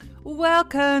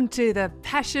Welcome to the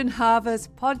Passion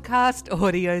Harvest podcast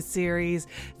audio series.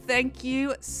 Thank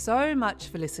you so much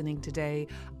for listening today.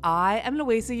 I am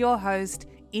Louisa, your host,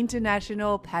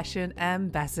 International Passion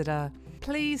Ambassador.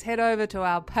 Please head over to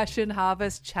our Passion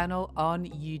Harvest channel on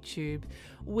YouTube.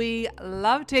 We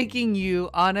love taking you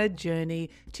on a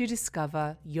journey to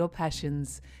discover your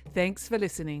passions. Thanks for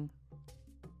listening.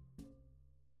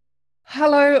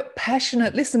 Hello,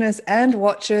 passionate listeners and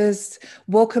watchers.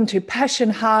 Welcome to Passion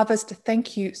Harvest.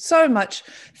 Thank you so much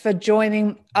for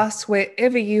joining us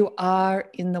wherever you are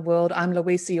in the world. I'm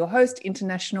Louisa, your host,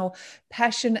 International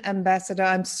Passion Ambassador.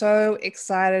 I'm so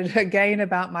excited again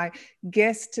about my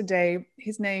guest today.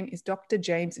 His name is Dr.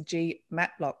 James G.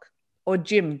 Matlock, or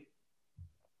Jim.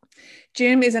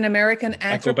 Jim is an American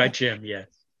anthropologist. I go by Jim, yes.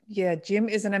 Yeah, Jim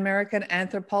is an American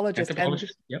anthropologist.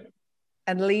 Yep.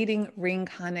 And leading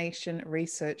reincarnation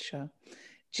researcher.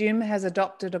 Jim has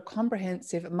adopted a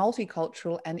comprehensive,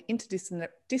 multicultural and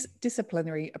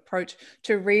interdisciplinary approach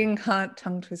to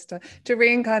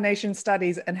reincarnation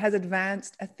studies and has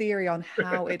advanced a theory on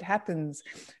how it happens,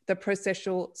 the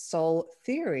processual soul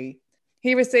theory.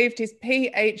 He received his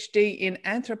PhD in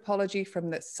anthropology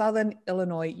from the Southern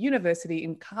Illinois University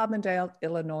in Carbondale,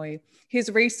 Illinois.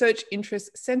 His research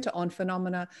interests center on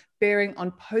phenomena bearing on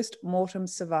post-mortem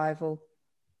survival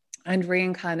and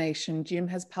reincarnation. Jim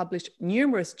has published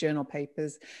numerous journal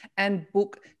papers and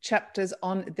book chapters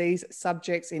on these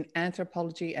subjects in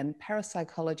anthropology and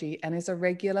parapsychology, and is a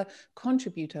regular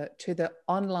contributor to the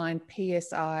online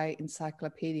PSI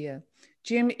encyclopedia.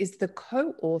 Jim is the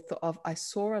co-author of I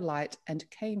Saw a Light and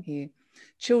Came Here,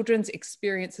 Children's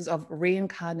Experiences of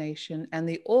Reincarnation, and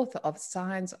the author of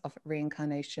Signs of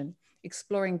Reincarnation,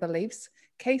 Exploring Beliefs,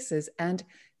 Cases, and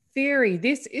Theory.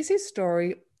 This is his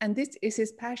story and this is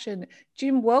his passion.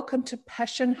 Jim, welcome to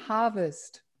Passion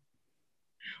Harvest.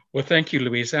 Well, thank you,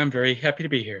 Louisa. I'm very happy to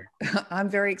be here. I'm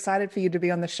very excited for you to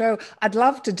be on the show. I'd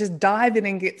love to just dive in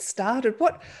and get started.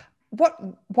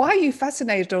 Why are you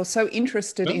fascinated or so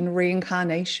interested in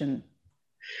reincarnation?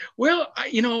 Well,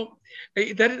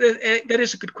 that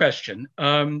is a good question.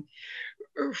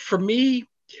 For me,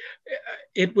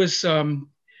 it was,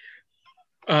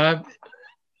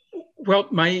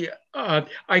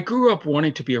 I grew up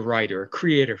wanting to be a writer, a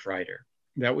creative writer.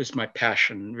 That was my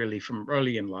passion really from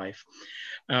early in life.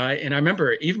 And I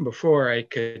remember even before I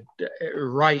could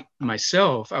write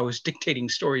myself, I was dictating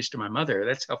stories to my mother.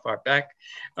 That's how far back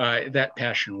that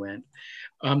passion went.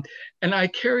 And I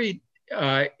carried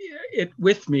it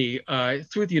with me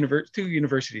through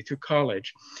university, through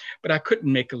college, but I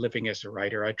couldn't make a living as a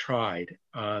writer. I tried,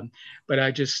 but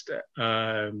I just,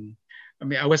 I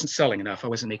wasn't selling enough. I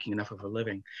wasn't making enough of a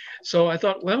living. So I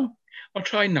thought, well, I'll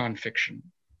try nonfiction.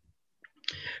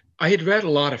 I had read a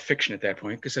lot of fiction at that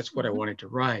point because that's what I wanted to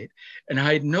write. And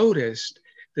I had noticed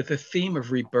that the theme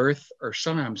of rebirth, or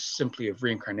sometimes simply of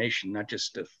reincarnation, not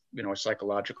just of, a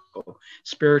psychological,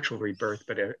 spiritual rebirth,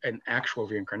 but an actual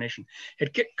reincarnation,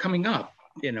 had kept coming up,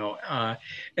 and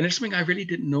it's something I really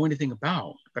didn't know anything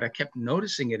about, but I kept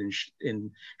noticing it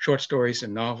in short stories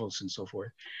and novels and so forth.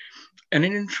 And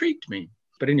it intrigued me.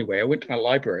 But anyway, I went to my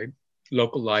library,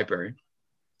 local library,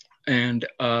 and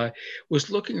was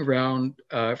looking around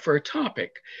for a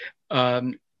topic.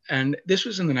 And this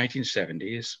was in the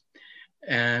 1970s.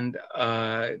 And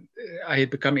I had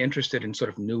become interested in sort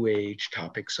of new age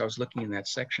topics. So I was looking in that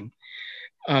section.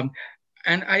 And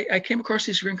I came across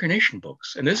these reincarnation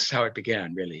books. And this is how it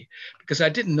began, really, because I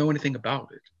didn't know anything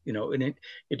about it, and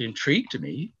it intrigued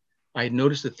me. I had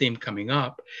noticed the theme coming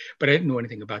up, but I didn't know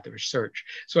anything about the research.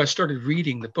 So I started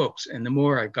reading the books, and the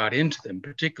more I got into them,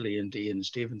 particularly into Ian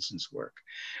Stevenson's work,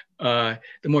 the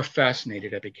more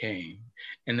fascinated I became,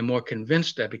 and the more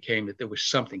convinced I became that there was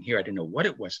something here. I didn't know what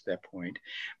it was at that point,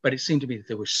 but it seemed to me that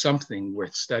there was something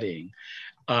worth studying,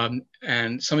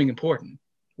 and something important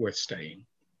worth studying.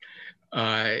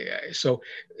 So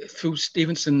through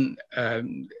Stevenson,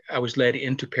 I was led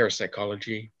into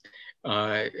parapsychology.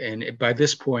 And by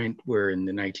this point, we're in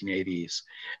the 1980s.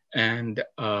 And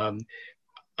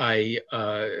I've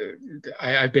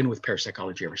been with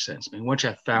parapsychology ever since. I mean, once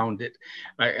I found it,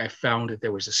 I found that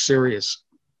there was a serious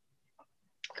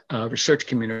research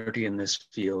community in this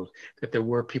field, that there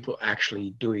were people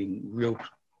actually doing real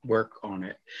work on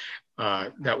it.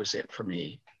 That was it for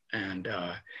me. And,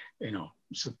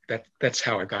 so that's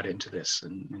how I got into this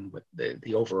and what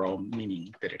the overall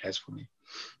meaning that it has for me.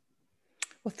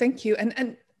 Well, thank you.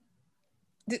 And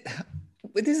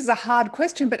this is a hard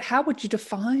question, but how would you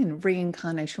define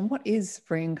reincarnation? What is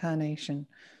reincarnation?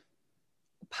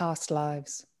 Past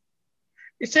lives?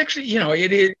 It's actually,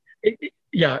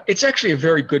 it's actually a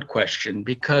very good question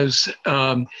because,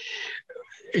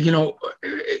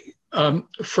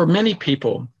 For many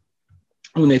people,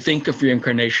 when they think of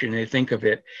reincarnation, they think of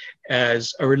it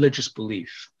as a religious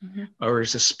belief or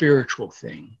as a spiritual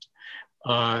thing.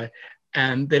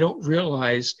 And they don't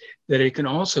realize that it can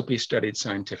also be studied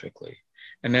scientifically.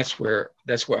 And that's where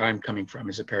I'm coming from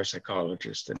as a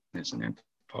parapsychologist and as an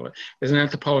anthropologist. As an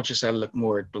anthropologist, I look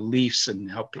more at beliefs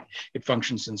and how it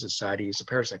functions in society. As a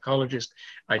parapsychologist,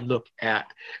 I look at,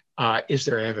 is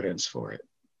there evidence for it?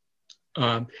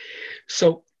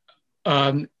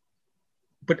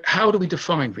 But how do we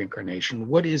define reincarnation?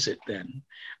 What is it then?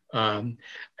 And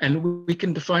we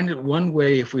can define it one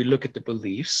way if we look at the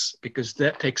beliefs, because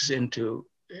that takes us into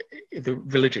the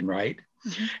religion, right?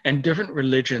 And different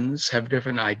religions have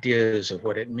different ideas of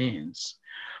what it means.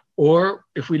 Or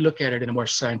if we look at it in a more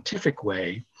scientific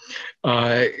way,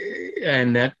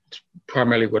 and that's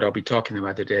primarily what I'll be talking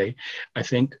about today, I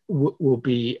think will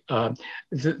be,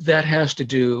 that has to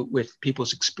do with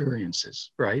people's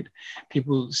experiences, right?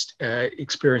 People's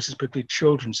experiences, particularly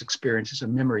children's experiences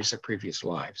and memories of previous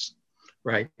lives,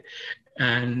 right?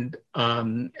 And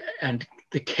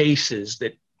the cases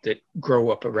that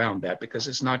grow up around that, because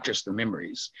it's not just the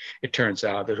memories. It turns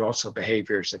out there's also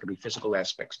behaviors that can be physical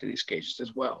aspects to these cases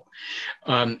as well.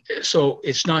 So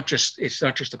it's not just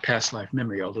a past life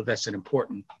memory, although that's an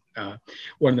important,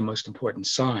 one of the most important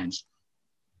signs.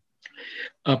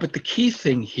 But the key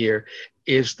thing here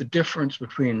is the difference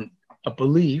between a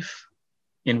belief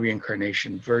in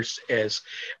reincarnation versus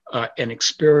an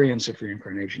experience of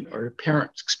reincarnation, or a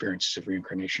parent's experiences of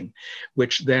reincarnation,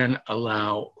 which then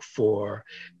allow for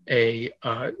a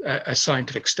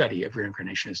scientific study of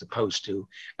reincarnation as opposed to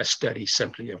a study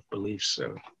simply of beliefs.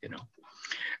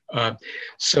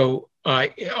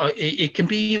 It can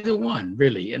be either one,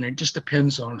 really, and it just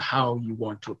depends on how you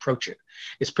want to approach it.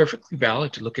 It's perfectly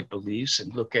valid to look at beliefs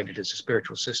and look at it as a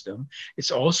spiritual system. It's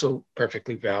also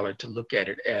perfectly valid to look at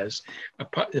it as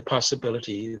the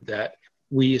possibility that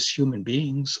we as human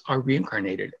beings are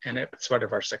reincarnated, and it's part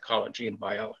of our psychology and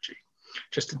biology.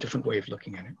 Just a different way of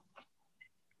looking at it.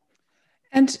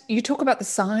 And you talk about the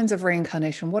signs of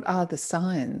reincarnation. What are the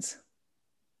signs?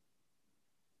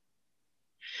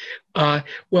 Well,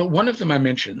 one of them I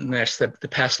mentioned, and that's the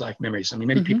past life memories. I mean,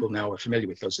 many people now are familiar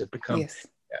with those. They've become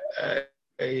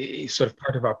a sort of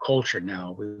part of our culture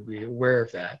now. We're aware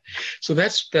of that. So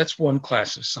that's one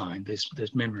class of sign,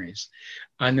 there's memories.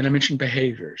 And then I mentioned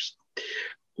behaviors.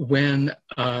 When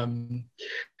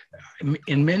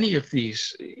in many of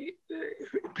these,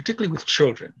 particularly with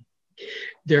children,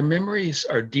 their memories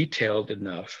are detailed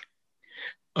enough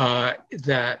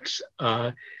that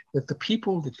the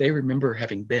people that they remember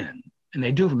having been, and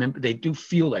they do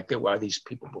feel like there were these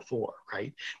people before,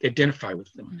 right? They identify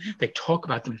with them. They talk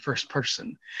about them in first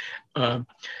person.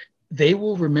 They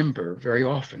will remember very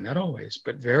often, not always,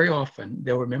 but very often,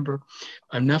 they'll remember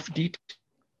enough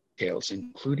details,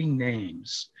 including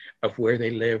names of where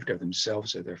they lived, of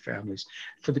themselves or their families,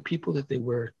 for the people that they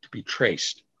were to be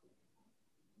traced.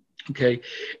 Okay,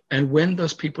 and when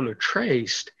those people are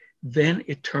traced, then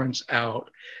it turns out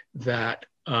that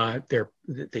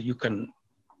that you can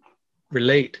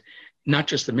relate not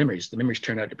just the memories. The memories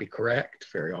turn out to be correct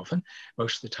very often,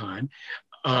 most of the time.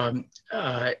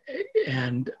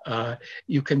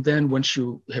 You can then, once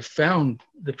you have found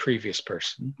the previous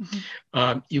person,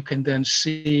 you can then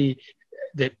see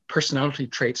that personality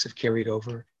traits have carried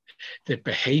over, that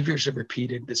behaviors are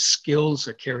repeated, that skills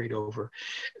are carried over.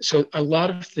 So a lot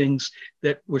of things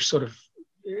that were sort of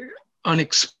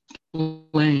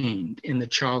unexplained in the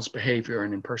child's behavior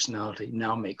and in personality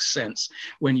now makes sense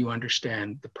when you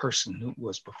understand the person who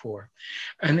was before.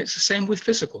 And it's the same with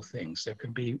physical things. There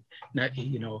can be,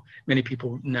 many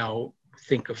people now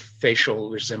think of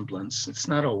facial resemblance. It's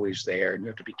not always there, and you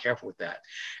have to be careful with that.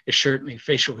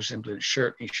 Facial resemblance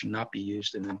certainly should not be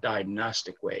used in a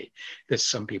diagnostic way that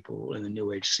some people in the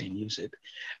New Age scene use it.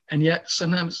 And yet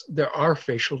sometimes there are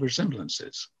facial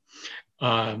resemblances.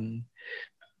 And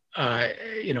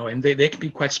they can be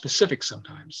quite specific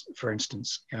sometimes. For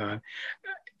instance,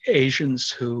 Asians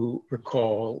who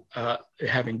recall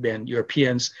having been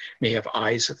Europeans may have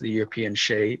eyes of the European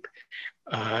shape.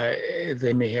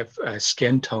 They may have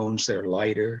skin tones that are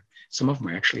lighter. Some of them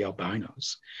are actually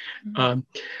albinos.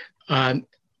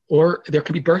 Or there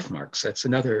can be birthmarks. That's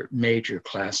another major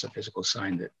class of physical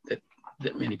sign that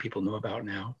many people know about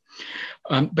now.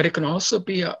 But it can also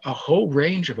be a whole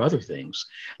range of other things,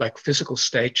 like physical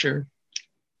stature,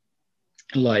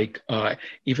 like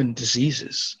even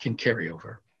diseases can carry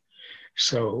over.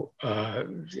 So,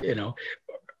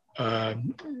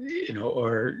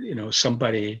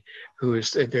 somebody who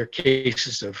is, there are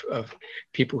cases of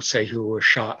people, say, who were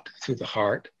shot through the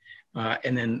heart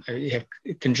And then you have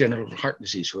congenital heart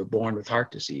disease who are born with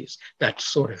heart disease, that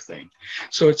sort of thing.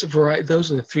 So it's a variety.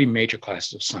 Those are the three major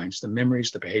classes of signs: the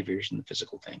memories, the behaviors, and the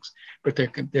physical things. But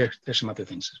there's some other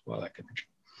things as well I could mention.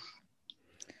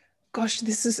 Gosh,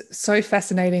 this is so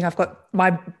fascinating. I've got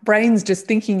my brain's just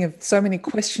thinking of so many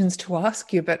questions to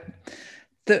ask you, but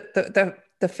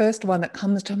the first one that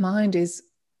comes to mind is,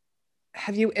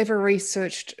 have you ever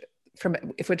researched, from,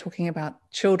 if we're talking about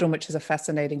children, which is a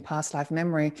fascinating past life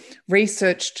memory,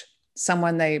 researched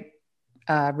someone they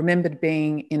remembered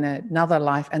being in another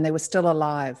life and they were still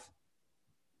alive?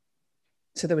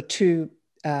 So there were two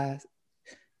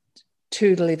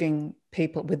living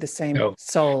people with the same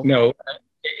soul. No,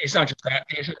 it's not just that.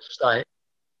 It's just like,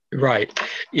 right.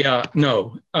 Yeah,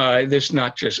 no, there's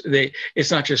not just,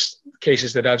 it's not just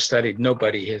cases that I've studied.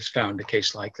 Nobody has found a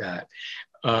case like that.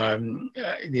 The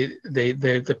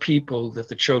people that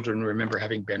the children remember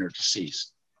having been are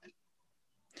deceased.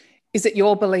 Is it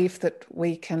your belief that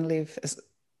we can live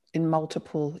in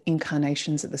multiple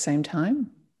incarnations at the same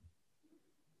time?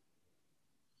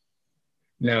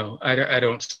 No, I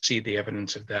don't see the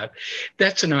evidence of that.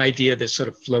 That's an idea that sort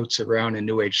of floats around in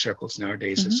New Age circles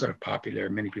nowadays. Mm-hmm. It's sort of popular.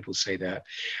 Many people say that,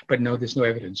 but no, there's no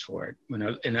evidence for it.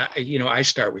 I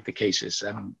start with the cases.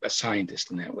 I'm a scientist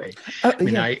in that way.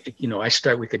 I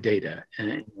start with the data,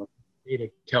 and data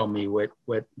tell me what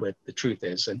the truth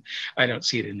is, and I don't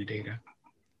see it in the data.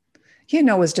 It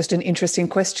was just an interesting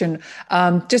question.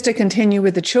 Just to continue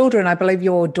with the children, I believe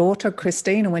your daughter,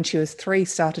 Christina, when she was 3,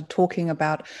 started talking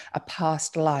about a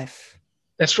past life.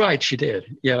 That's right. She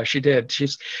did. Yeah, she did.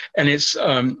 That's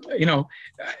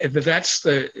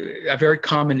a very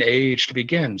common age to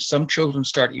begin. Some children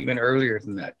start even earlier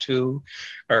than that too,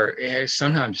 or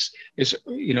sometimes is,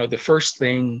 the first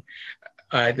thing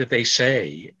that they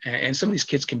say, and some of these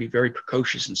kids can be very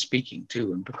precocious in speaking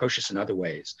too, and precocious in other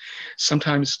ways.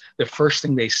 Sometimes the first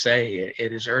thing they say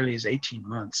at as early as 18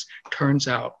 months turns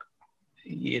out,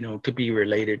 to be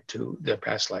related to their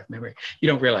past life memory. You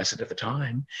don't realize it at the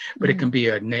time, but it can be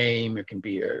a name, it can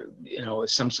be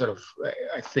some sort of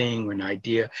a thing or an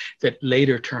idea that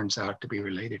later turns out to be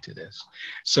related to this.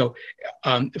 So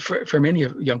for many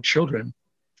young children,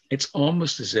 it's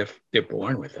almost as if they're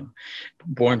born with them,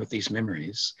 born with these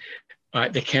memories.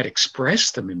 They can't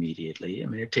express them immediately. I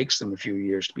mean, it takes them a few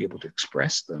years to be able to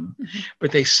express them,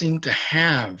 but they seem to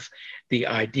have the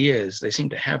ideas. They seem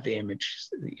to have the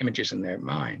images in their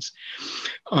minds.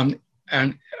 We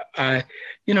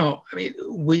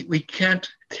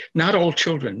can't, not all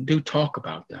children do talk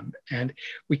about them, and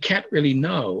we can't really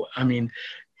know. I mean,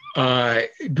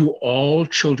 do all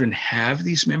children have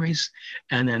these memories,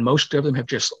 and then most of them have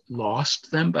just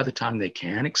lost them by the time they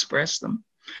can express them,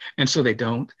 and so they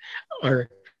don't, or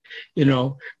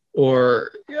what,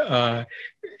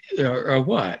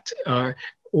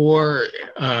 or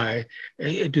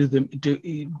do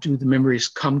the memories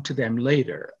come to them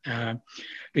later?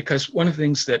 Because one of the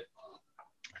things that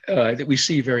we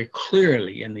see very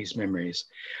clearly in these memories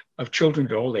of children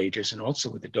at all ages, and also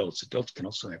with adults can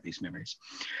also have these memories,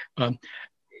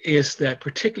 is that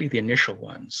particularly the initial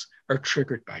ones are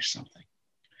triggered by something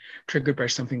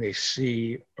they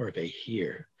see or they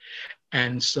hear.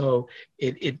 And so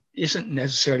it isn't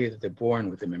necessarily that they're born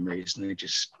with the memories and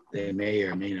they may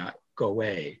or may not go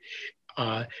away.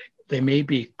 They may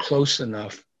be close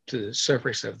enough to the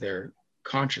surface of their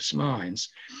conscious minds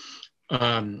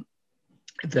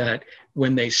that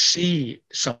when they see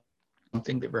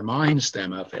something that reminds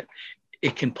them of it,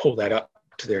 it can pull that up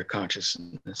to their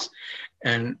consciousness.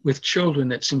 And with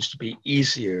children, it seems to be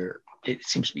easier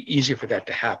for that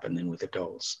to happen than with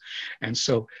adults. And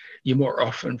so you more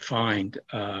often find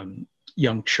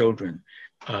young children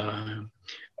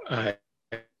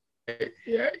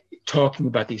talking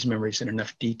about these memories in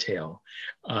enough detail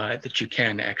that you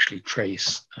can actually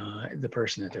trace the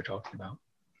person that they're talking about.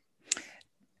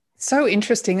 So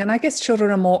interesting. And I guess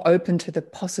children are more open to the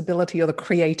possibility or the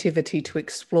creativity to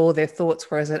explore their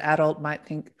thoughts, whereas an adult might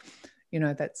think,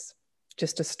 that's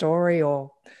just a story,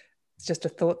 or it's just a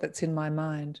thought that's in my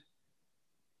mind.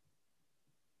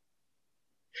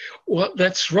 Well,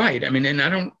 that's right. I mean, and I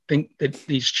don't think that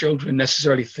these children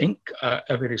necessarily think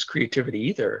of it as creativity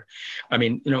either. I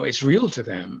mean, it's real to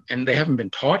them, and they haven't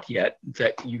been taught yet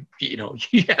that you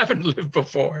haven't lived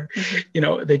before.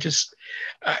 Mm-hmm. They just.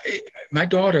 My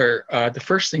daughter, the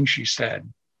first thing she said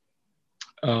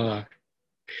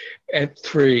at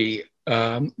 3,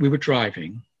 we were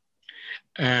driving,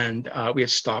 and we had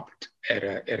stopped at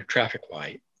a traffic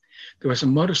light. There was a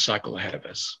motorcycle ahead of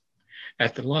us.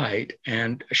 at the light,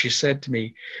 and she said to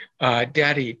me,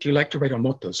 Daddy, do you like to ride on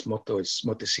motos? Moto is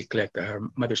motocicleta. Her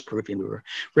mother's Peruvian. We were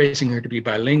raising her to be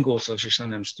bilingual, so she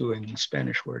sometimes doing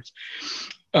Spanish words.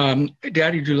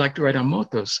 Daddy, do you like to ride on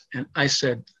motos? And I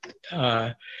said,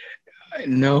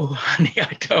 no, honey,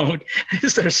 I don't.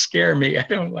 This sort of scare me. I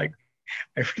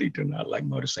really do not like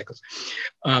motorcycles.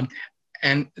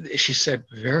 And she said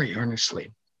very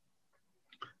earnestly,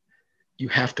 you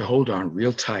have to hold on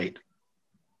real tight.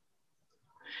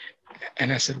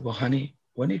 And I said, well, honey,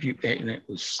 when have you, and it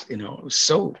was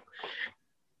so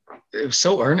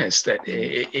earnest that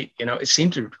it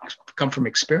seemed to come from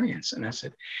experience. And I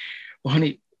said, well,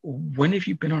 honey, when have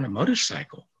you been on a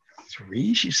motorcycle?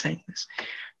 3, she's saying this.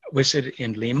 Was it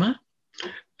in Lima?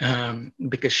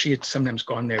 Because she had sometimes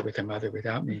gone there with her mother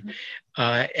without me.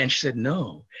 And she said,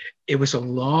 no, it was a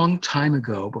long time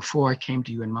ago before I came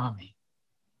to you and mommy.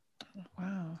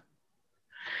 Wow.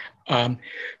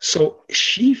 So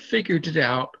she figured it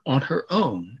out on her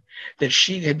own, that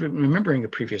she had been remembering a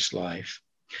previous life.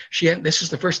 This is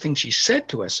the first thing she said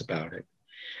to us about it,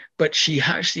 but she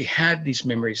actually had these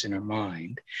memories in her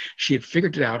mind. She had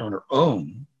figured it out on her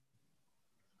own,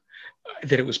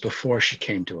 that it was before she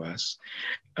came to us.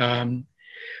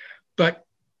 But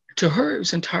to her, it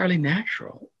was entirely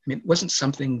natural. I mean, it wasn't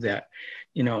something that,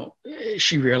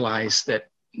 she realized that,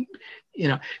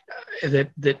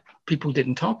 that people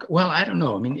didn't talk. Well, I don't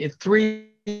know. I mean, at 3,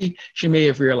 she may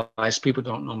have realized people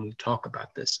don't normally talk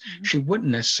about this. She wouldn't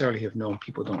necessarily have known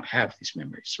people don't have these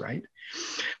memories, right?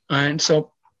 And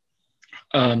so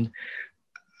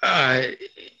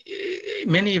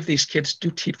many of these kids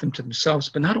do keep them to themselves,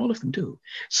 but not all of them do.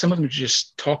 Some of them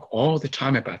just talk all the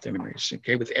time about their memories,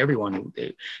 okay, with everyone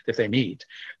that they meet.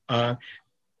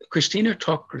 Christina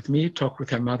talked with me, talked with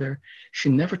her mother. She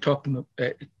never talked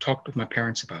with my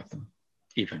parents about them,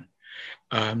 even.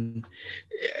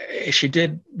 She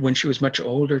did, when she was much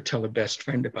older, tell her best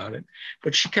friend about it,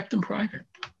 but she kept them private.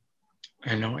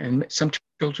 And some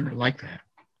children are like that.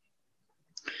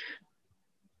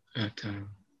 But,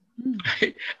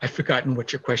 I've forgotten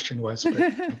what your question was, but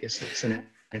I guess it's an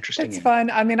interesting. That's fine.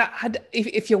 I mean,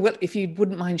 if you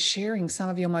wouldn't mind sharing some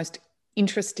of your most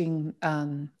interesting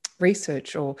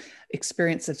research or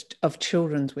experiences of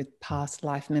children with past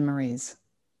life memories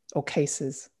or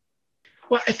cases.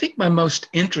 Well, I think my most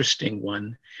interesting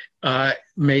one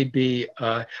may be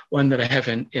one that I have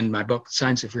in my book,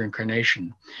 Signs of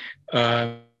Reincarnation.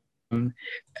 Rylan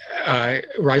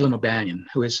O'Banion,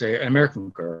 who is an American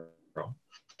girl,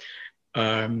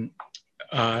 who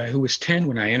was 10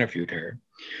 when I interviewed her.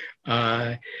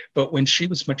 But when she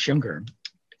was much younger,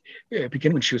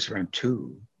 beginning when she was around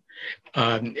 2,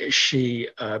 she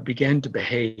began to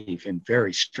behave in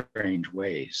very strange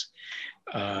ways,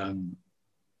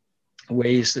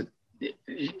 ways that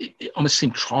it almost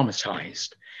seemed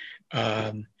traumatized.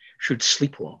 She would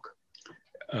sleepwalk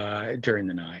during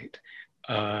the night.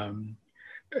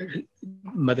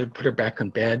 Mother put her back on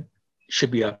bed.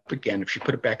 She'd be up again. If she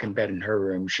put her back in bed in her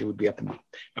room, she would be up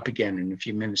again in a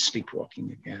few minutes,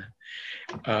 sleepwalking again.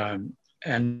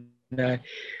 And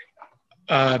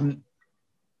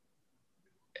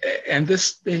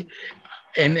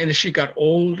as she got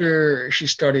older, she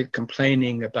started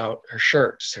complaining about her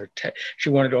shirts. She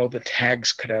wanted all the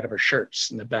tags cut out of her shirts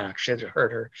in the back. She had to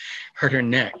hurt her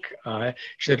neck.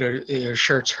 She said her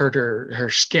shirts hurt her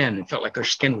skin. It felt like her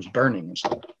skin was burning.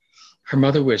 Her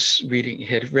mother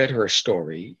had read her a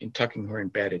story, and tucking her in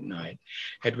bed at night,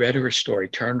 had read her a story,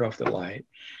 turned off the light,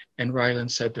 and Rylan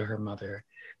said to her mother,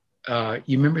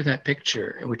 you remember that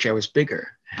picture in which I was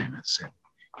bigger? And I said,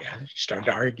 yeah. She started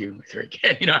arguing with her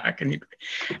again, how can you?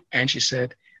 And she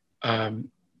said,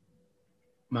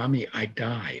 Mommy, I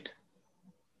died.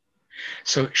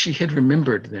 So she had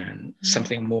remembered then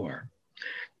something more.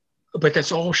 But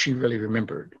that's all she really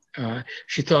remembered.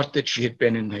 She thought that she had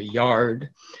been in the yard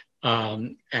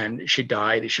and she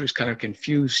died. She was kind of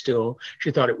confused still.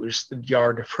 She thought it was the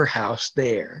yard of her house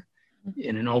there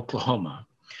in Oklahoma.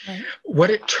 Right. What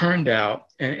it turned out,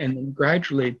 and then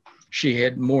gradually she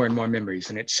had more and more memories.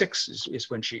 And at 6 is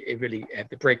when she really had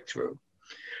the breakthrough.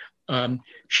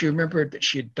 She remembered that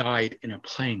she had died in a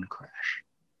plane crash.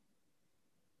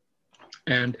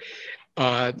 And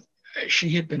she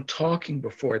had been talking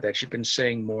before that. She'd been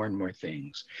saying more and more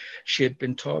things. She had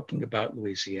been talking about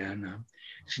Louisiana.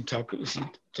 She talked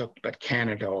about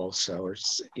Canada also, or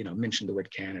mentioned the word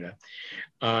Canada.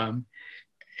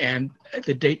 And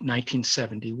the date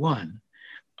 1971.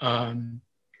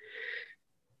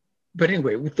 But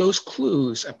anyway, with those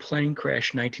clues, a plane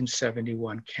crash,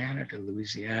 1971, Canada,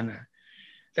 Louisiana,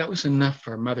 that was enough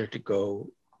for her mother to go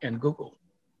and Google.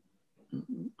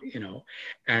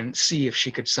 and see if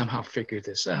she could somehow figure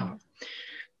this out.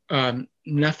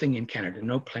 Nothing in Canada,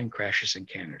 no plane crashes in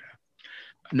Canada,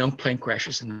 no plane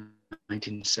crashes in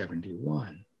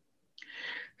 1971.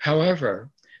 However,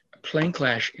 a plane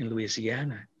crash in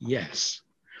Louisiana, yes.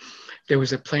 There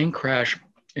was a plane crash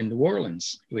in New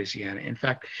Orleans, Louisiana. In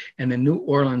fact, in the New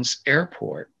Orleans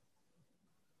airport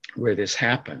where this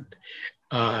happened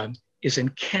is in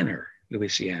Kenner,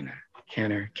 Louisiana.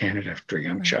 Kenner, Canada, after a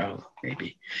young child,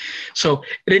 maybe. So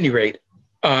at any rate,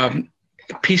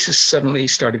 pieces suddenly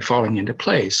started falling into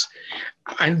place.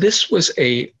 And this was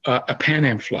a Pan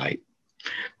Am flight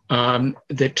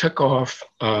that took off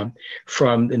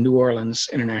from the New Orleans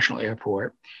International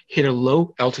Airport, hit a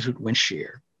low altitude wind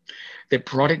shear that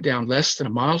brought it down less than a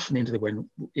mile from into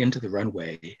the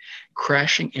runway,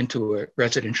 crashing into a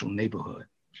residential neighborhood.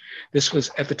 This was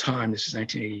at the time, this is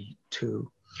 1982,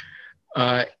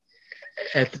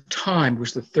 at the time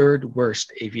was the third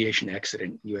worst aviation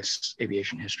accident in US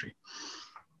aviation history.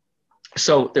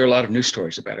 So there are a lot of news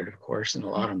stories about it, of course, and a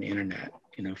lot on the internet,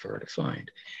 for her to find.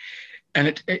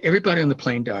 And everybody on the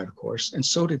plane died, of course, and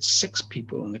so did 6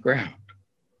 people on the ground.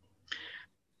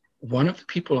 One of the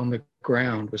people on the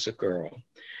ground was a girl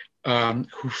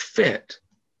who fit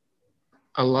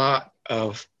a lot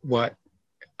of what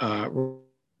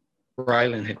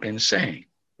Rylan had been saying,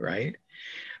 right?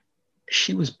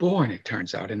 She was born, it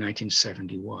turns out, in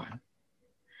 1971.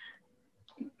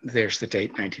 There's the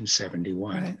date,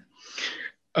 1971.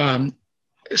 Right.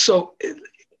 So,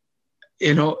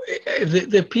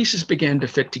 the pieces began to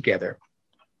fit together.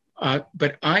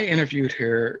 But I interviewed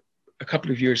her a couple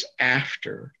of years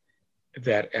after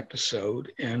that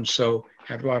episode, and so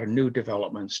had a lot of new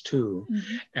developments too,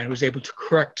 and was able to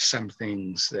correct some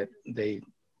things that they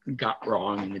got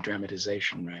wrong in the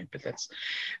dramatization, right? But that's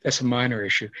a minor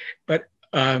issue. But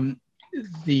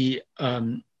the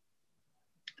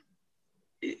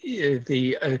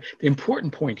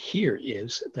important point here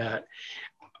is that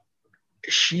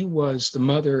the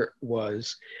mother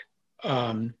was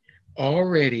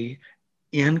already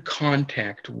in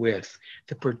contact with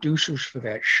the producers for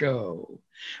that show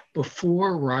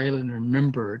before Rylan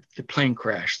remembered the plane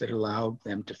crash that allowed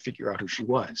them to figure out who she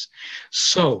was.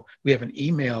 So we have an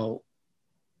email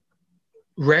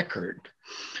record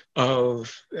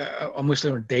of almost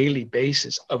on a daily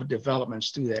basis of developments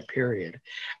through that period,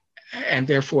 and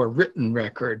therefore a written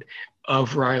record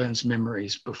of Rylan's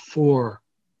memories before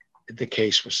the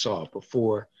case was solved,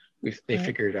 before they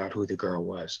figured out who the girl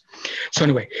was. So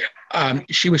anyway,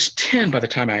 she was 10 by the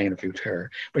time I interviewed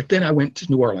her, but then I went to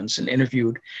New Orleans and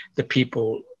interviewed the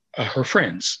people, her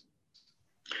friends,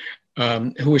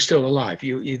 who were still alive.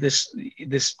 You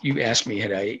asked me,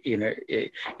 had I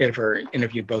ever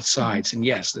interviewed both sides? And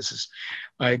yes, this is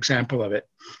an example of it.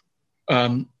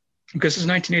 Because it's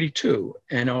 1982,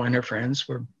 and her friends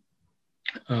were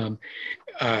all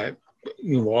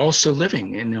still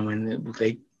living, and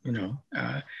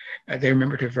they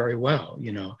remembered her very well,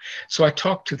 So I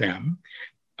talked to them,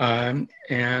 and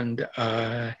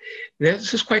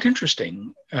this is quite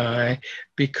interesting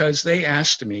because they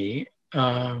asked me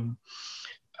about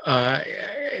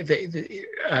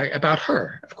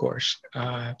her, of course.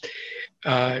 And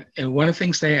one of the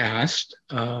things they asked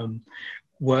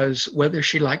was whether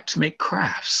she liked to make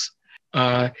crafts.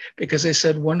 Because they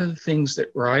said one of the things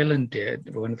that Rylan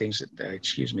did, one of the things that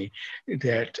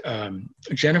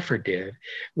Jennifer did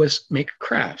was make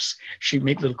crafts. She'd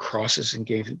make little crosses and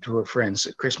gave it to her friends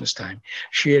at Christmas time.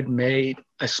 She had made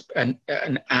an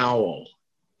owl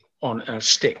on a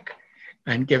stick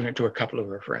and given it to a couple of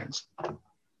her friends.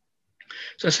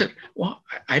 So I said, well,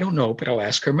 I don't know, but I'll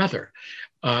ask her mother.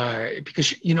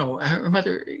 Because, her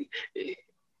mother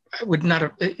would not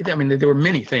have, there were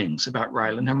many things about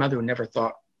Rylan her mother never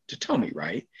thought to tell me,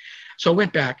 right? So I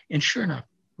went back, and sure enough,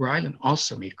 Rylan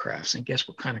also made crafts, and guess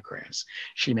what kind of crafts?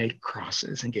 She made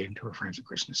crosses and gave them to her friends at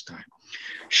Christmas time.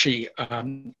 She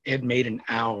had made an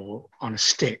owl on a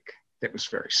stick that was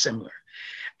very similar.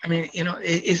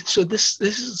 So this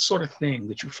is the sort of thing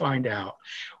that you find out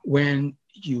when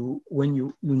you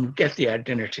get the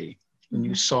identity. When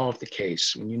you solve the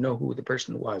case, when you know who the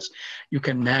person was, you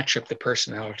can match up the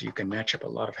personality, you can match up a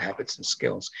lot of habits and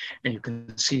skills, and you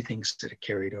can see things that are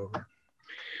carried over.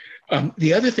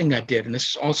 The other thing I did, and this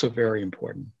is also very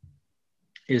important,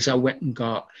 is I went and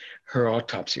got her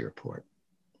autopsy report.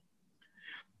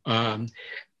 And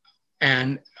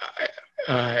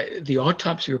the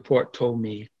autopsy report told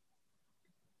me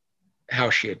how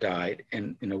she had died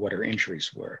and what her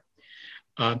injuries were.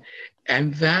 And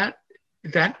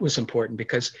that was important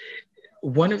because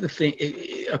one of the things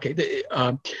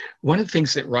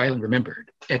that Rylan remembered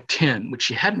at 10, which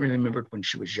she hadn't really remembered when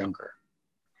she was younger,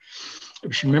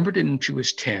 She remembered it when she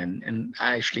was 10. And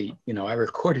I actually, I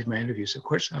recorded my interviews. Of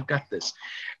course, I've got this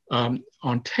on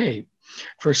tape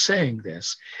for saying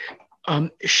this.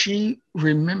 She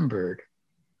remembered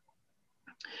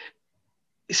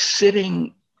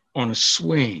sitting on a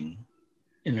swing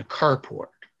in a carport,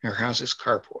 her house's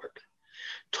carport,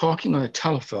 talking on the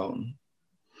telephone.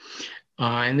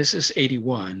 And this is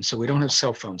 81, so we don't have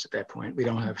cell phones at that point. We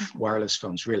don't have wireless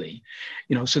phones, really.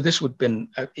 So this would have been,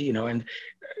 and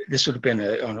this would have been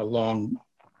on a long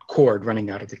cord running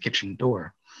out of the kitchen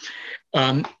door.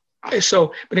 But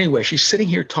anyway, she's sitting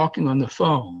here talking on the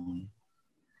phone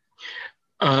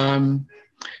and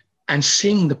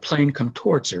seeing the plane come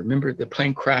towards her. Remember, the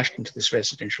plane crashed into this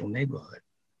residential neighborhood.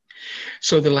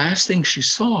 So the last thing she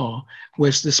saw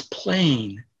was this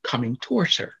plane coming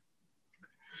towards her.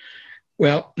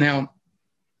 Well, now,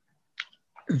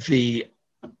 the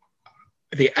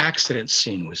accident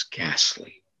scene was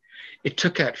ghastly. It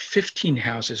took out 15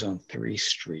 houses on 3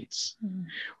 streets.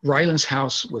 Ryland's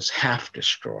house was half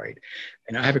destroyed.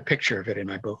 And I have a picture of it in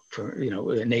my book.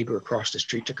 A neighbor across the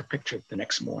street took a picture the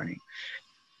next morning.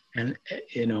 And,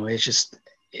 it's just,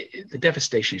 the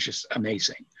devastation is just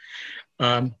amazing.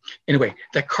 Anyway,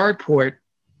 that carport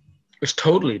was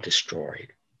totally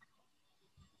destroyed.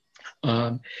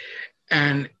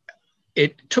 And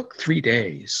it took 3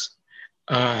 days,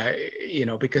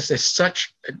 because there's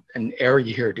such an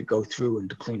area here to go through and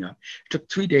to clean up. It took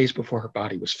 3 days before her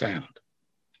body was found.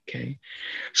 Okay.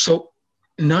 So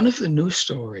none of the news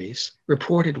stories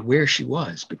reported where she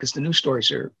was, because the news stories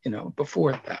are,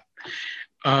 before that.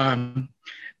 And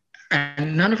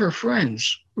none of her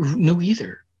friends knew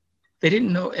either. They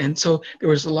didn't know. And so there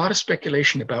was a lot of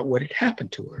speculation about what had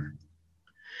happened to her.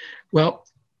 Well,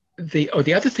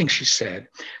 the other thing she said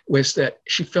was that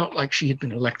she felt like she had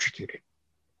been electrocuted.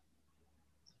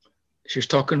 She was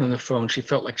talking on the phone. She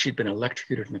felt like she'd been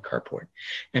electrocuted in the carport.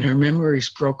 And her memories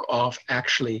broke off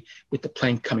actually with the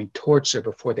plane coming towards her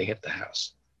before they hit the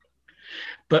house.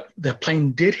 But the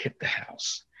plane did hit the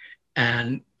house,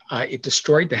 and it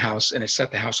destroyed the house, and it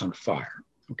set the house on fire.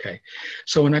 Okay.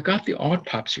 So when I got the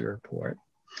autopsy report,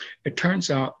 it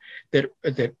turns out that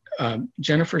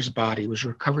Jennifer's body was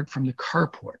recovered from the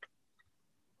carport.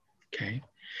 Okay.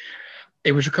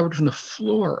 It was recovered from the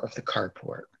floor of the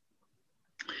carport.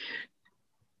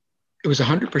 It was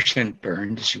 100%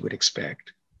 burned, as you would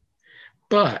expect,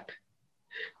 but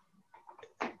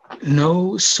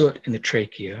no soot in the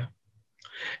trachea,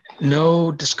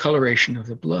 no discoloration of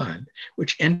the blood,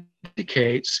 which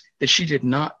indicates that she did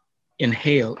not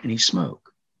inhale any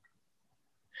smoke.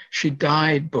 She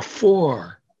died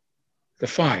before the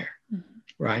fire,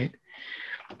 right?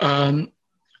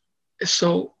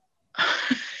 So,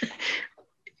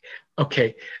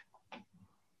 okay.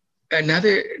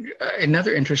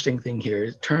 Another interesting thing here,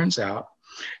 it turns out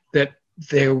that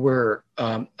there were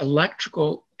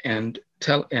electrical and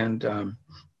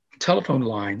telephone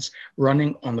lines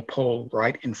running on the pole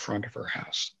right in front of her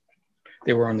house.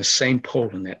 They were on the same pole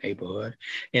in that neighborhood.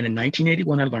 And in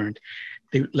 1981, I learned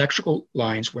the electrical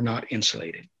lines were not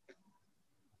insulated.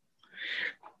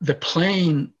 The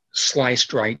plane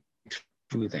sliced right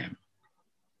through them,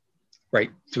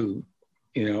 right through,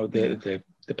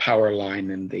 the power line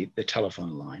and the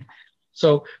telephone line.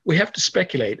 So we have to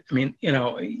speculate. I mean,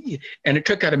 and it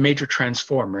took out a major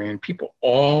transformer, and people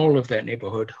all of that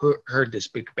neighborhood heard this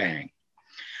big bang.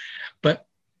 But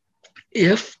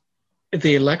if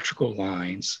the electrical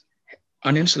lines,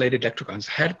 uninsulated electrical lines,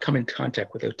 had come in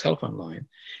contact with a telephone line,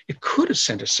 it could have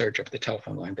sent a surge up the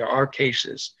telephone line. There are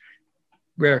cases,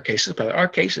 rare cases, but there are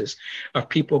cases of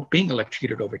people being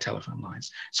electrocuted over telephone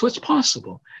lines. So it's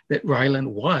possible that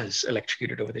Ryland was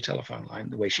electrocuted over the telephone line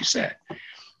the way she said.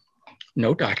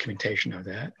 No documentation of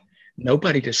that.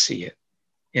 Nobody to see it,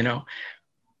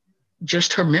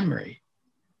 just her memory.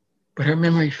 But her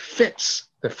memory fits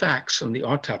the facts from the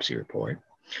autopsy report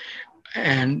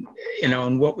and,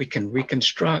 and what we can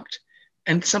reconstruct,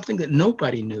 and something that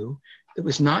nobody knew, that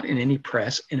was not in any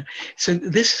press. And so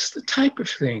this is the type of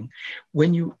thing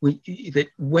when you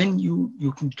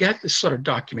can get this sort of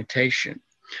documentation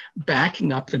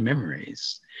backing up the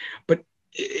memories, but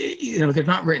they're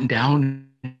not written down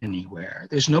anywhere.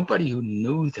 There's nobody who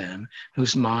knew them,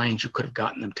 whose minds you could have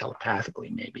gotten them telepathically,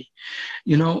 maybe.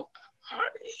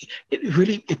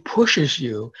 It pushes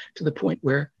you to the point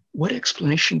where what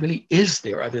explanation really is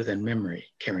there other than memory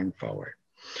carrying forward?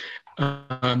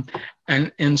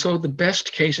 And so the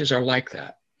best cases are like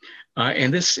that.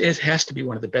 And this has to be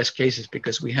one of the best cases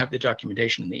because we have the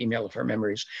documentation in the email of her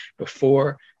memories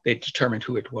before they determined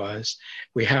who it was.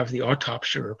 We have the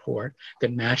autopsy report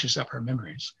that matches up her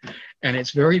memories. And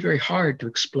it's very, very hard to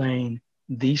explain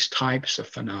these types of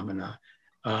phenomena,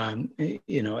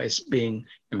 as being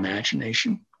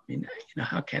imagination. I mean,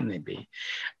 how can they be?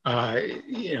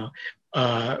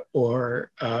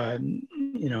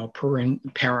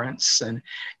 Parents. And,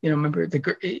 remember,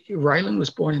 Rylan was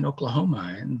born in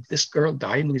Oklahoma, and this girl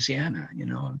died in Louisiana.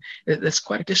 That's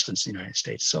quite a distance in the United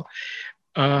States. So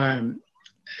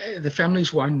the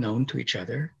families were unknown to each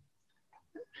other.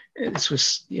 This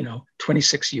was,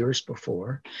 26 years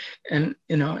before. And,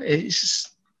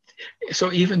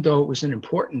 so even though it was an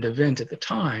important event at the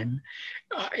time,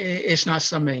 it's not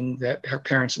something that her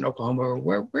parents in Oklahoma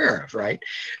were aware of, right?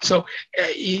 So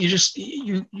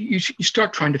you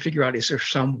start trying to figure out, is there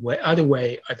some other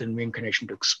way other than reincarnation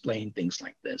to explain things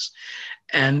like this?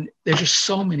 And there's just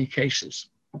so many cases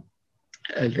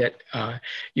that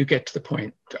you get to the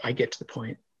point, I get to the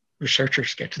point,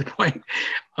 researchers get to the point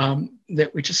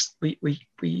that we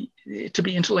to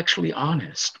be intellectually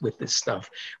honest with this stuff,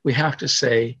 we have to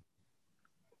say,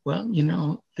 well,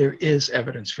 there is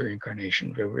evidence for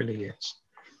reincarnation. There really is.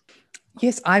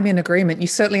 Yes, I'm in agreement. You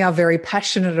certainly are very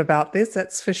passionate about this.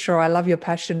 That's for sure. I love your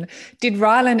passion. Did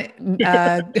Rylan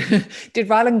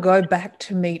go back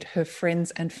to meet her friends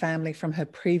and family from her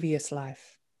previous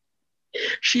life?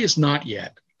 She is not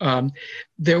yet.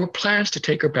 There were plans to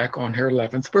take her back on her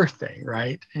 11th birthday,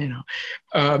 right? Or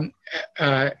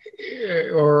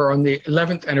on the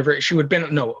 11th anniversary. She would have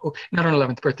been, no, not on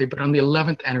 11th birthday, but on the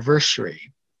 11th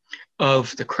anniversary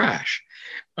of the crash.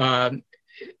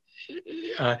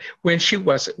 When she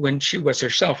was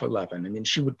herself 11. I mean,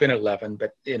 she would have been 11,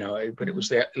 but it was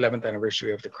the 11th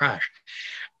anniversary of the crash.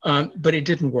 But it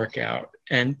didn't work out,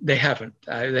 and they haven't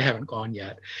gone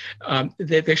yet.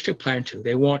 They still plan to.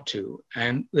 They want to,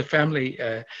 and the family,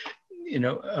 I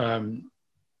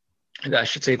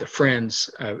should say, the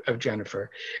friends of Jennifer,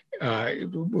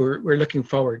 we're looking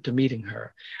forward to meeting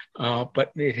her,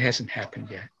 but it hasn't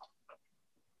happened yet.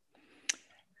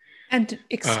 And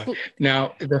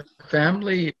now the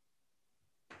family.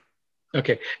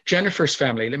 Okay, Jennifer's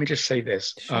family. Let me just say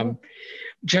this: sure.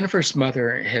 Jennifer's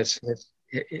mother has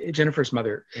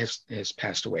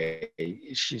passed away.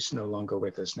 She's no longer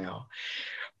with us now.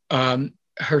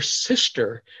 Her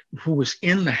sister, who was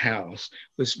in the house,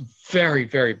 was very,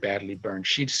 very badly burned.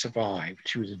 She'd survived.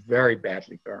 She was very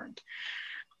badly burned.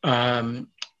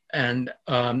 And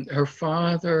her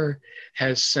father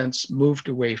has since moved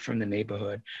away from the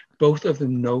neighborhood. Both of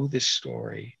them know this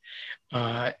story.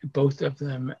 Both of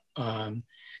them,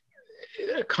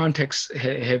 contexts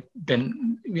have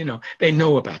been, they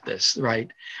know about this,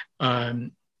 right?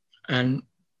 And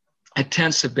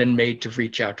attempts have been made to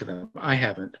reach out to them. I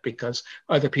haven't, because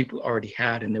other people already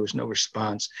had, and there was no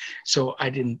response. So I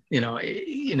didn't,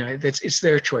 it's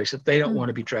their choice. If they don't want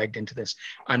to be dragged into this,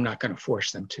 I'm not going to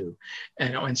force them to.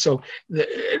 And so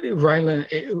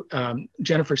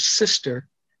Jennifer's sister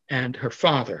and her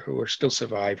father, who are still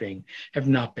surviving, have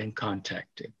not been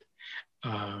contacted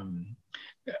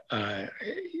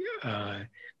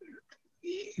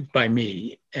by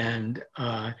me, and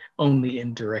only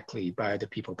indirectly by other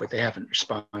people, but they haven't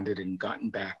responded and gotten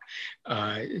back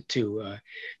to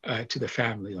the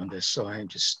family on this. So I'm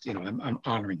just, I'm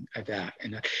honoring that.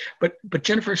 And but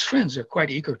Jennifer's friends are quite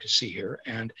eager to see her,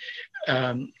 and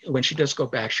when she does go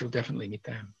back, she'll definitely meet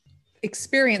them.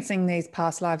 Experiencing these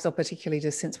past lives, or particularly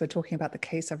just since we're talking about the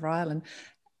case of Rylan,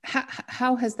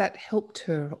 how has that helped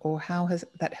her, or how has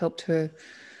that helped her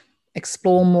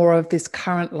explore more of this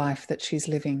current life that she's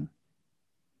living,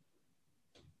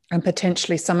 and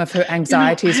potentially some of her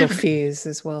anxieties or fears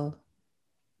as well?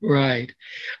 Right.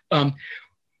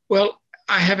 Well,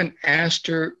 I haven't asked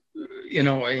her,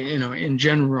 in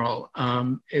general,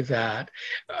 that,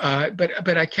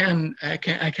 but I can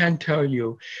tell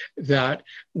you that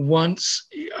once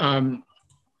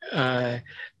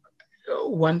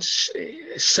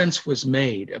sense was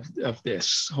made of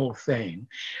this whole thing,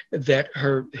 that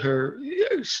her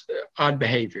odd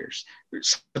behaviors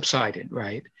subsided,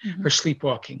 right? Mm-hmm. Her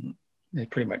sleepwalking, they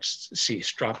pretty much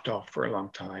ceased, dropped off for a long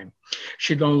time.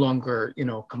 She no longer,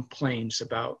 complains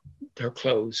about her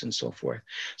clothes and so forth.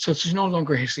 So she no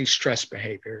longer has these stress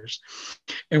behaviors.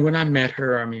 And when I met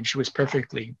her, I mean, she was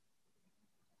perfectly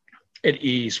at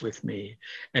ease with me,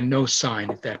 and no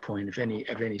sign at that point of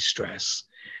any stress.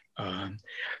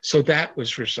 So that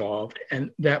was resolved, and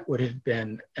that would have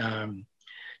been, that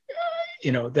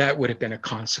would have been a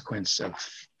consequence of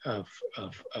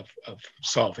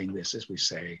solving this, as we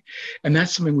say. And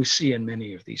that's something we see in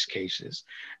many of these cases,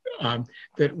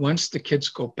 that once the kids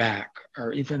go back,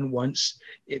 or even once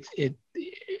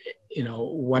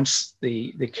once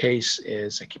the case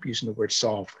is, I keep using the word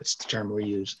solved, that's the term we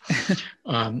use,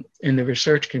 in the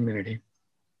research community,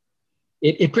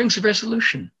 it brings a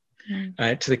resolution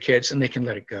Mm. to the kids, and they can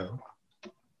let it go.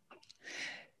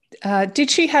 Did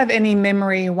she have any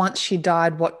memory once she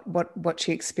died, what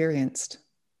she experienced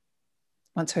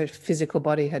once her physical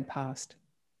body had passed?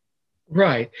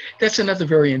 Right. That's another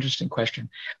very interesting question.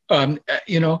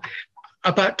 You know,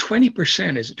 about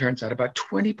 20%, as it turns out, about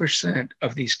 20%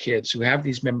 of these kids who have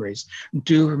these memories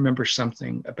do remember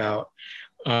something about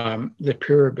the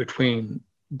period between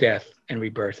death and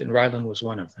rebirth, and Rylan was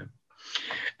one of them.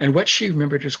 And what she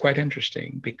remembered was quite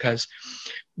interesting, because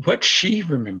what she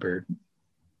remembered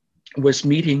was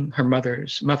meeting her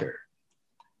mother's mother,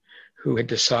 who had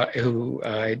died,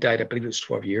 I believe it was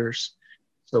 12 years.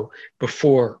 So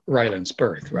before Rylan's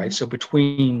birth, right? So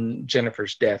between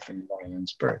Jennifer's death and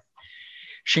Rylan's birth,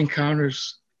 she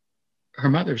encounters her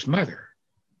mother's mother,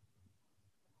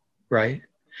 right?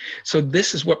 So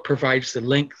this is what provides the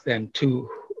link then to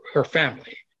her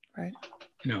family, Right.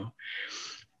 you know.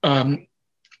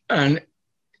 And,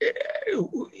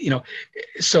 you know,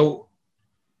 so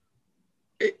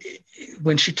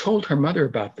when she told her mother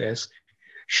about this,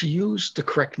 she used the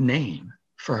correct name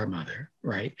for her mother,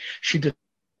 right? She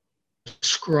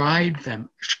described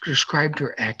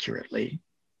her accurately.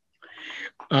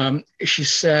 She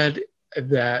said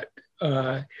that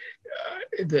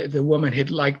the woman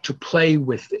had liked to play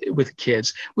with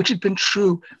kids, which had been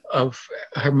true of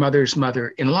her mother's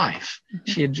mother in life.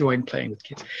 Mm-hmm. She enjoyed playing with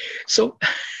kids. So,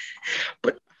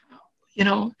 but, you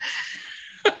know,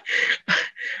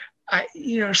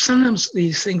 sometimes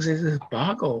these things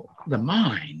boggle the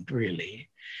mind, really.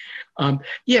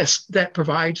 Yes, that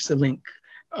provides the link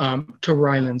to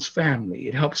Rylan's family.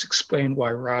 It helps explain why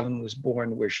Rylan was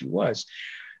born where she was.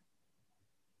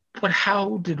 But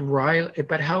how did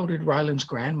Rylan's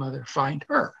grandmother find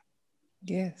her?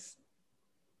 Yes.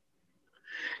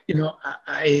 You know,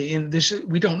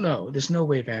 we don't know. There's no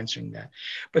way of answering that.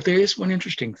 But there is one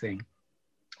interesting thing.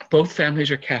 Both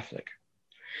families are Catholic.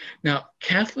 Now,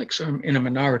 Catholics are in a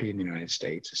minority in the United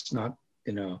States. It's not,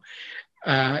 and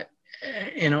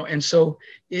so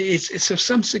it's of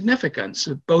some significance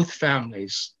that both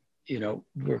families,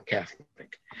 were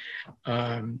Catholic.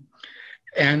 And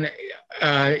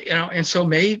so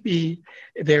maybe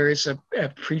there is a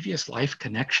previous life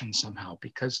connection somehow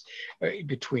because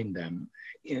between them,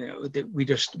 that we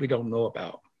don't know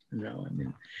about,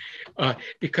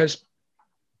 because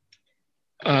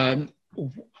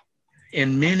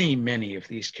in many of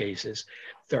these cases,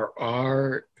 there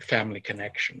are family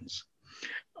connections,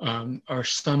 or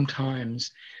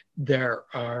sometimes there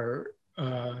are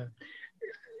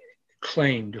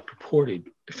claimed or purported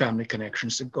family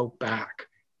connections that go back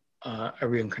a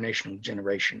reincarnational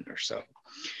generation or so.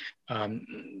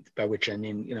 By which I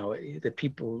mean, the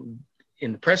people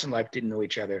in the present life didn't know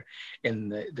each other, in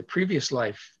the previous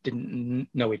life didn't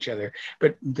know each other,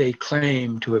 but they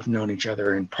claim to have known each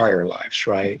other in prior lives,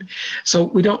 right?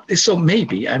 So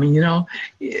maybe,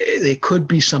 they could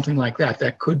be something like that.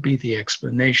 That could be the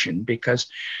explanation, because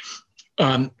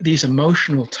these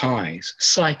emotional ties,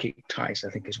 psychic ties,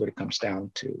 I think is what it comes down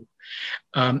to,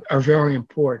 are very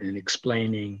important in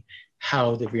explaining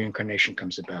how the reincarnation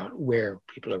comes about, where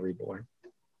people are reborn.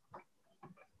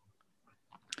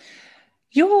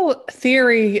 Your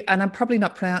theory, and I'm probably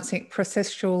not pronouncing it,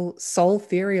 processual soul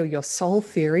theory, or your soul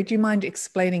theory, do you mind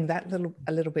explaining that a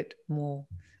little bit more?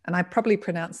 And I probably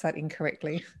pronounced that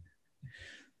incorrectly.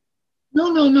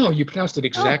 No, you pronounced it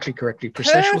exactly correctly.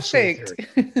 Processual soul theory.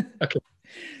 Okay.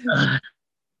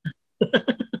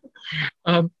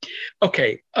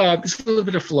 Okay, there's a little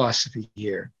bit of philosophy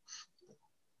here.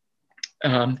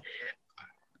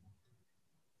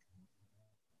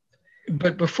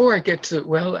 But before I get to,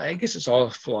 well, I guess it's all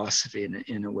philosophy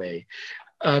in a way.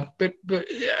 But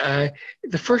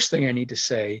the first thing I need to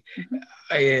say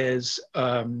is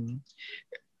to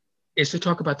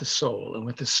talk about the soul and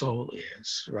what the soul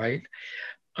is, right?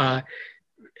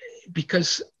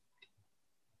 Because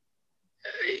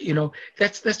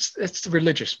that's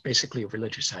basically a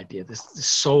religious idea. The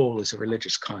soul is a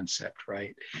religious concept,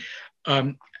 right?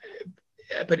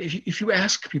 But if you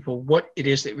ask people what it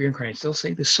is that reincarnates, they'll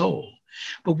say the soul.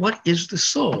 But what is the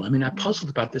soul? I puzzled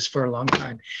about this for a long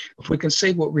time. If we can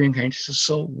say what reincarnates the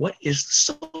soul, what is the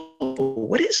soul?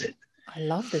 What is it? I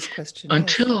love this question.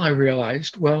 Until I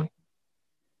realized, well,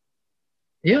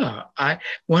 yeah,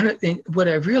 what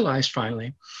I realized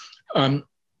finally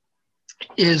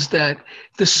is that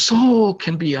the soul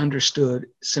can be understood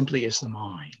simply as the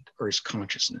mind or as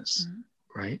consciousness,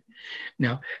 right?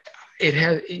 Now, it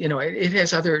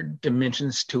has other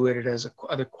dimensions to it. It has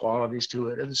other qualities to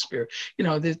it, of the spirit.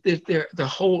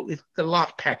 The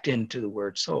lot packed into the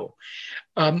word soul.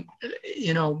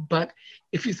 But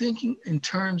if you're thinking in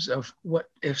terms of what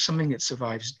if something that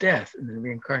survives death and then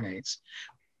reincarnates,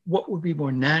 what would be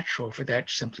more natural for that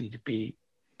simply to be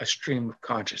a stream of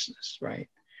consciousness, right?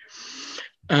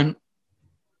 And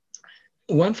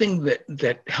one thing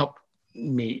that helped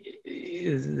me,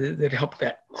 that helped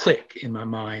that click in my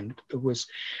mind, was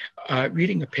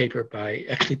reading a paper by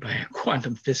a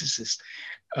quantum physicist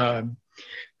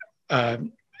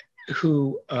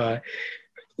who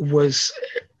was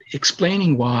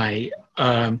explaining why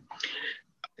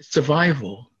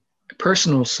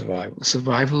personal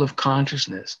survival of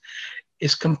consciousness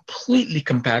is completely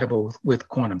compatible with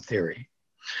quantum theory,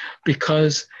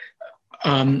 because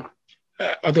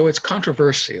although it's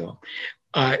controversial,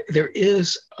 there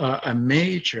is a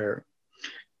major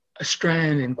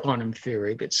strand in quantum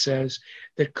theory that says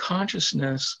that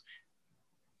consciousness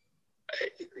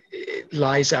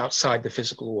lies outside the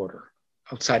physical order,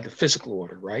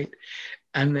 right?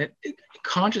 And that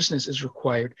consciousness is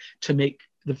required to make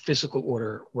the physical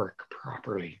order work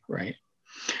properly, right?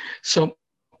 So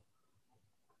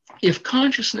if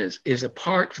consciousness is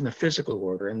apart from the physical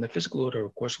order, and the physical order,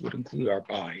 of course, would include our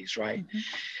bodies, right?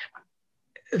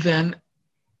 Mm-hmm.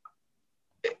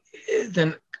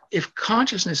 Then if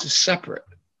consciousness is separate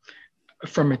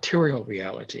from material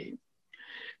reality,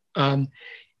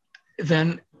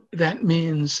 then that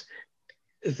means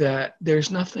that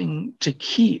there's nothing to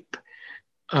keep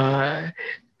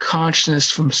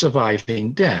consciousness from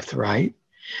surviving death, right?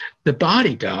 The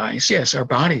body dies, yes, our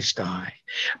bodies die,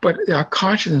 but our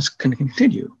consciousness can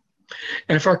continue.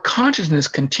 And if our consciousness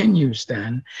continues,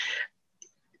 then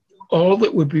all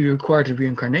that would be required in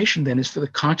reincarnation then is for the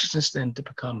consciousness then to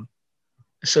become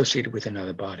associated with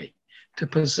another body, to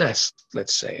possess,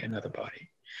 let's say, another body.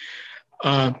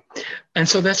 And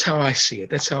so that's how I see it.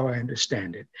 That's how I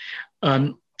understand it.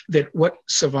 That what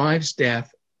survives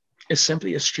death is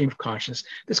simply a stream of consciousness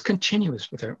that's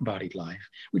continuous with our embodied life.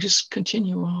 We just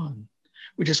continue on.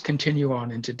 We just continue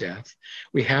on into death.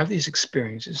 We have these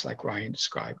experiences like Ryan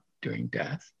described during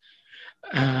death.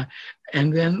 And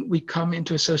then we come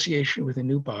into association with a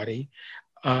new body.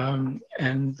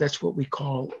 And that's what we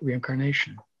call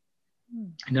reincarnation.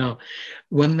 Now,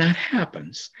 when that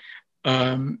happens,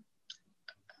 we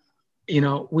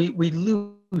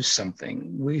lose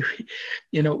something. We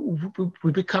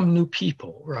become new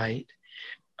people, right?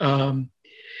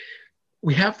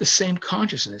 We have the same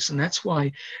consciousness, and that's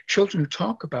why children who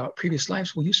talk about previous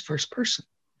lives will use first person.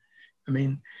 I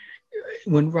mean,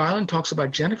 when Rylan talks about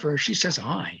Jennifer, she says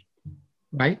I,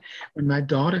 right? When my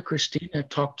daughter Christina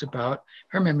talked about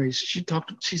her memories, she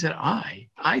said I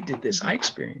did this, I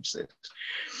experienced this.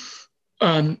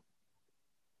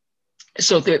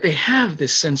 So they have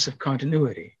this sense of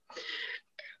continuity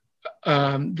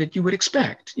that you would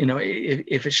expect,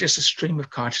 if it's just a stream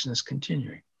of consciousness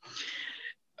continuing.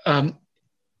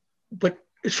 But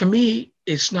for me,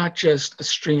 it's not just a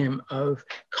stream of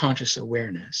conscious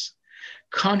awareness.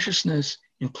 Consciousness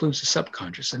includes the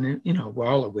subconscious, and we're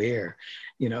all aware.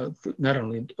 Not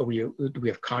only do we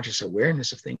have conscious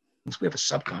awareness of things, we have a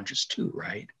subconscious too,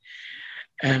 right?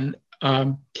 And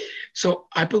so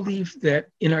I believe that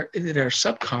our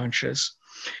subconscious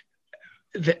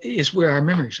that is where our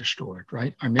memories are stored,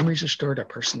 right? Our memories are stored, our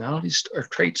personalities, our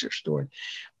traits are stored.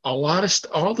 All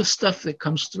the stuff that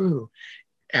comes through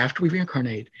after we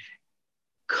reincarnate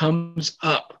comes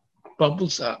up,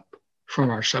 bubbles up from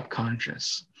our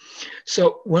subconscious.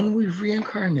 So when we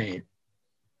reincarnate,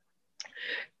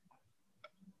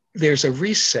 there's a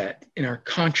reset in our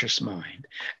conscious mind,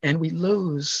 and we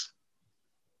lose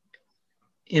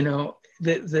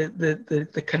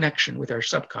the connection with our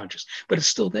subconscious, but it's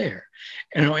still there,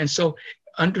 and so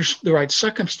under the right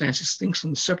circumstances, things from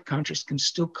the subconscious can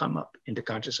still come up into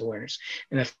conscious awareness,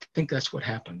 and I think that's what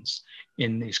happens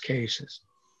in these cases.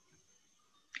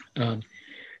 And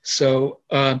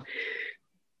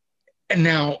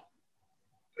now,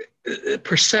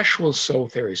 processual soul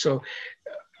theory. So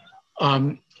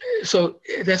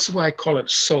that's why I call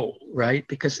it soul, right?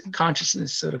 Because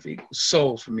consciousness sort of equals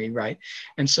soul for me, right?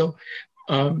 And so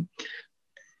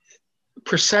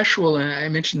processual, and I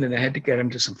mentioned that I had to get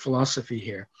into some philosophy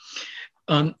here.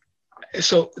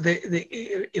 So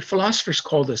the philosophers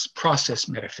call this process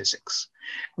metaphysics,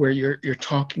 where you're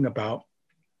talking about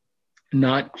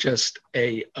not just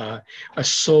a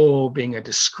soul being a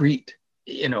discrete,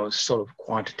 sort of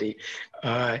quantity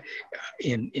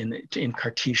in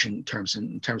Cartesian terms,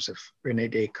 in terms of Rene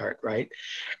Descartes, right?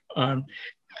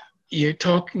 You're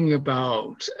talking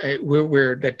about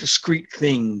where that discrete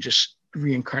thing just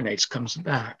reincarnates, comes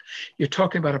back. You're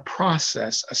talking about a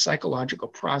process, a psychological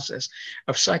process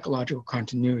of psychological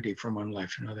continuity from one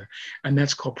life to another. And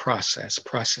that's called process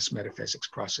metaphysics,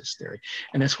 process theory.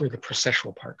 And that's where the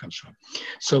processual part comes from.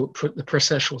 So the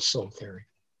processual soul theory.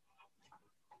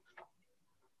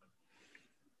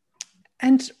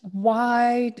 And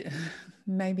why,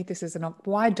 maybe this is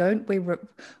why don't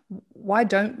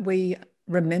we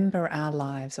remember our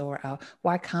lives, or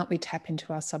why can't we tap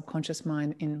into our subconscious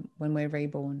mind when we're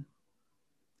reborn?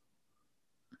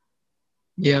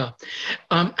 Yeah,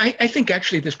 I think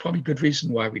actually there's probably good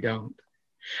reason why we don't.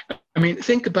 I mean,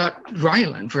 think about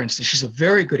Rylan, for instance. She's a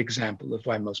very good example of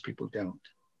why most people don't.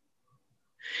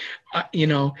 You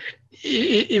know,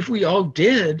 if we all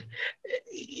did,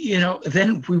 you know,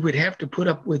 then we would have to put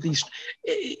up with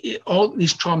all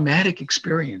these traumatic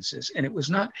experiences, and it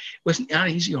wasn't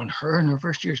easy on her in her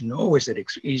first years, nor was it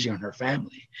easy on her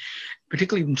family,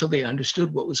 particularly until they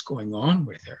understood what was going on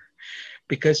with her,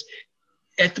 because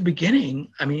at the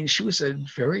beginning, I mean, she was a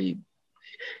very,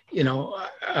 you know,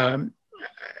 a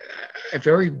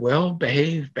very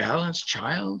well-behaved, balanced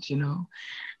child, you know.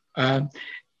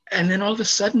 And then all of a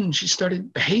sudden, she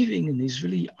started behaving in these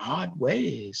really odd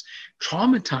ways,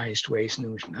 traumatized ways, and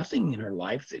there was nothing in her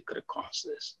life that could have caused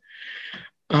this.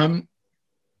 A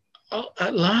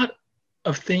lot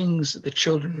of things that the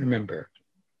children remember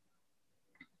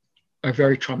are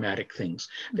very traumatic things.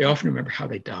 They often remember how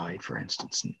they died, for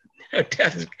instance. And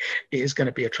death is going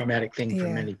to be a traumatic thing for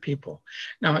many people.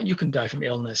 Now, you can die from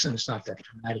illness, and it's not that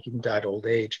traumatic. You can die at old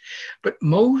age. But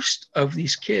most of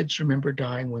these kids remember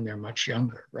dying when they're much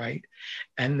younger, right?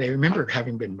 And they remember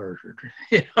having been murdered,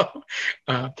 you know,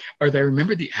 or they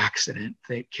remember the accident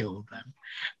that killed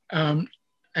them.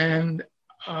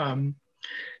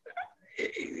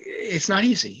 It's not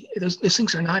easy. Those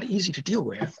things are not easy to deal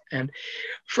with. And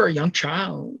for a young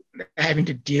child, having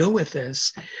to deal with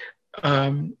this,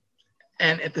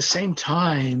 and at the same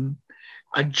time,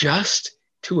 adjust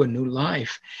to a new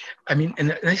life. I mean,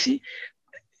 and I see,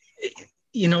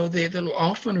 you know, they'll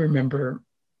often remember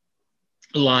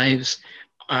lives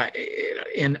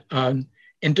in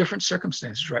different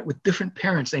circumstances, right? With different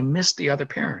parents. They miss the other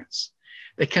parents.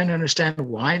 They can't understand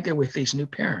why they're with these new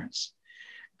parents.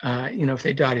 You know, if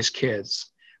they died as kids,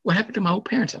 what happened to my old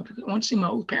parents? I want to see my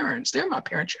old parents. They're my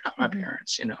parents. You're not my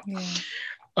parents, you know.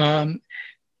 Yeah.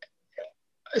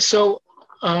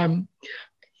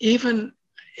 Even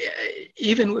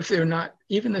if they're not,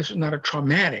 even if it's not a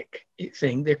traumatic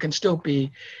thing, there can still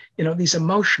be, you know, these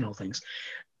emotional things.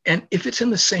 And if it's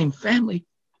in the same family,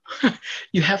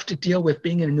 you have to deal with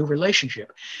being in a new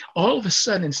relationship. All of a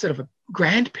sudden, instead of a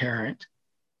grandparent,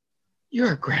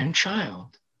 you're a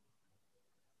grandchild.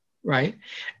 Right?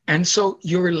 And so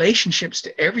your relationships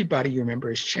to everybody you remember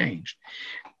has changed.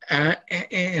 And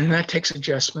that takes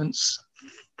adjustments,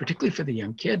 particularly for the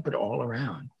young kid, but all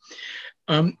around.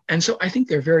 And so I think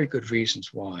there are very good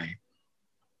reasons why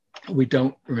we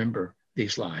don't remember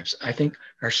these lives. I think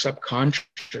our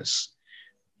subconscious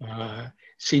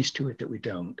sees to it that we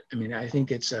don't. I mean, I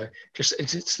think it's a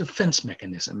defense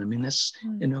mechanism. I mean, that's,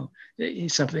 you know,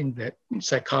 something that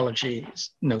psychology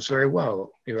knows very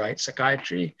well, right?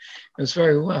 Psychiatry knows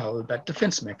very well about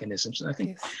defense mechanisms. And I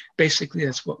think basically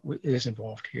that's what is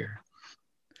involved here.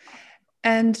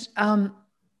 And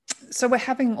so we're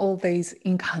having all these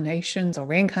incarnations or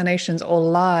reincarnations or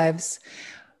lives.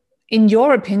 In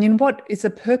your opinion, what is the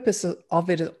purpose of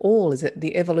it at all? Is it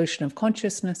the evolution of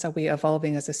consciousness? Are we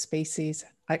evolving as a species?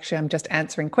 Actually, I'm just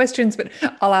answering questions, but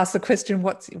I'll ask the question,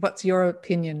 what's your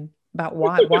opinion about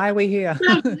why are we here?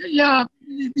 Yeah.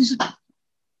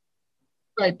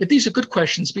 Right, but these are good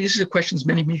questions. These are questions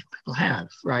many people have,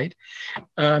 right?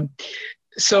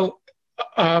 So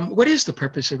what is the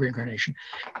purpose of reincarnation?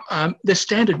 The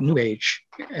standard New Age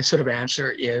sort of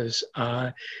answer is,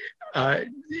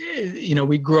 you know,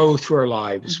 we grow through our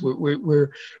lives. We're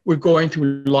going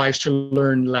through lives to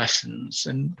learn lessons,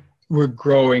 and we're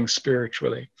growing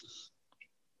spiritually.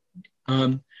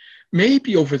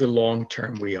 Maybe over the long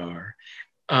term we are.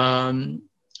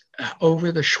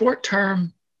 Over the short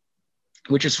term,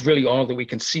 which is really all that we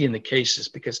can see in the cases,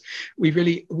 because we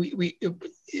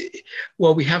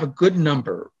have a good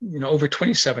number, you know, over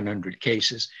 2,700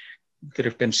 cases that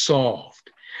have been solved.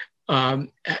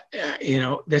 You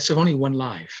know, that's only one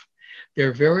life. There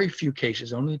are very few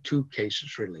cases, only 2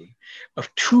 cases really,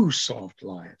 of 2 solved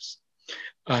lives.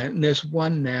 And there's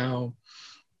one now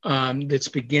that's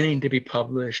beginning to be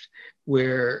published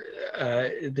where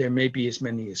there may be as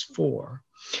many as 4.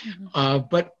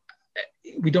 But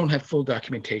we don't have full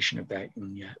documentation of that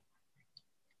one yet.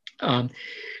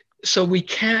 So we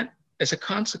can't, as a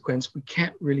consequence, we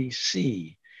can't really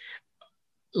see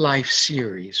life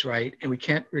series, right? And we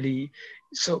can't really,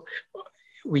 so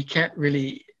we can't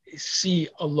really see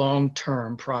a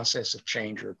long-term process of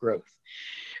change or growth.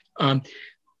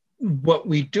 What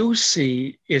we do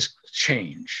see is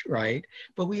change, right?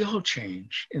 But we all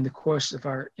change in the course of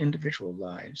our individual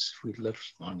lives. If we live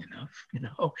long enough,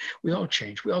 we all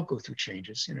change. We all go through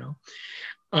changes,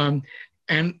 and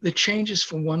the changes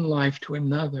from one life to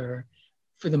another,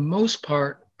 for the most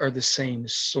part, are the same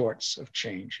sorts of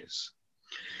changes.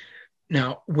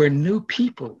 Now, we're new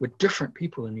people, we're different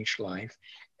people in each life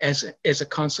as a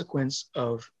consequence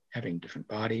of having different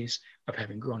bodies, of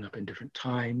having grown up in different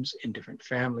times, in different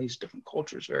families, different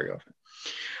cultures very often.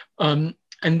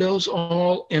 And those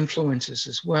all influences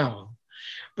as well.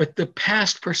 But the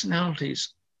past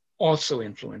personalities also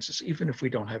influence us. Even if we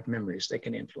don't have memories, they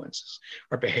can influence us.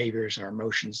 Our behaviors, our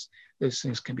emotions, those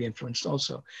things can be influenced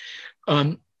also.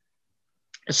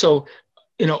 So,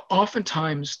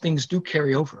 oftentimes things do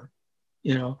carry over,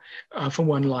 from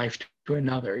one life to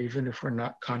another, even if we're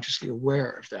not consciously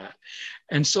aware of that.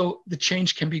 And so the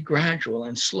change can be gradual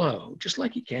and slow, just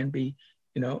like it can be,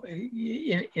 in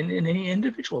any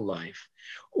individual life,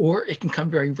 or it can come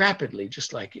very rapidly,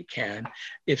 just like it can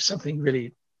if something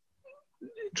really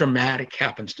dramatic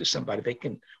happens to somebody. They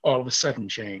can all of a sudden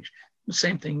change. The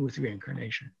same thing with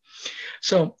reincarnation.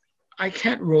 So I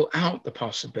can't rule out the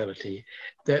possibility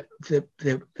that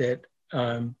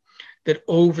that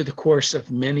over the course of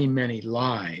many, many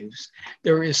lives,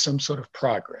 there is some sort of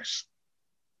progress.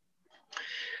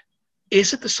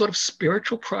 Is it the sort of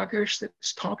spiritual progress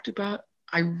that's talked about?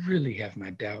 I really have my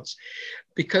doubts,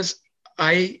 because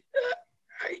I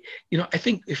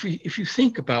think if you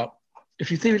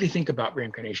really think about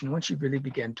reincarnation, once you really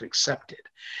begin to accept it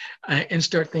and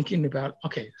start thinking about,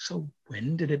 okay, so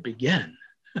when did it begin?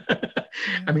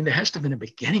 I mean, there has to have been a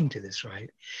beginning to this, right?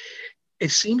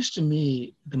 It seems to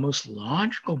me the most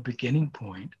logical beginning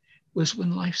point was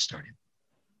when life started.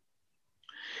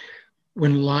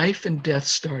 When life and death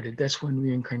started, that's when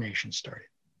reincarnation started.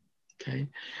 Okay,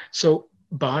 so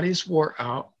bodies wore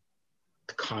out,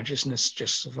 the consciousness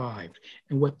just survived.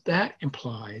 And what that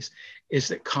implies is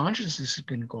that consciousness has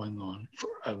been going on for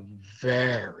a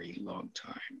very long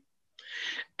time.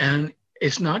 And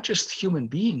it's not just human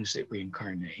beings that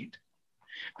reincarnate.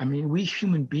 I mean, we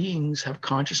human beings have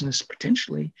consciousness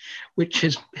potentially, which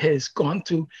has gone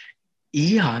through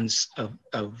eons of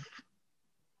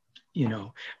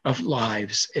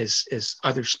lives as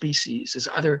other species, as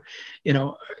other,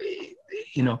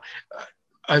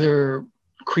 other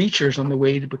creatures on the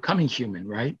way to becoming human,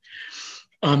 right?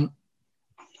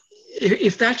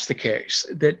 If that's the case,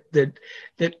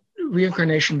 that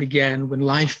reincarnation began when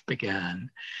life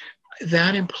began,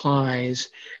 that implies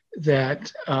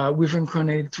that we've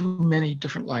incarnated through many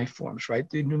different life forms, right?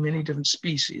 Through many different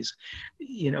species,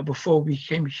 before we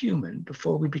became human,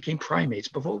 before we became primates,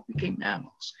 before we became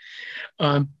mammals.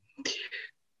 But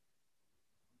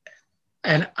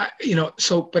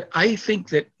I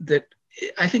think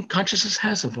I think consciousness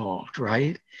has evolved,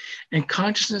 right? And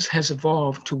consciousness has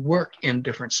evolved to work in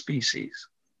different species,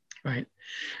 right?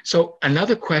 So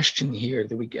another question here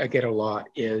that I get a lot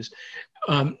is,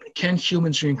 can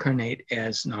humans reincarnate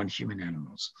as non-human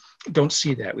animals? Don't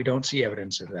see that. We don't see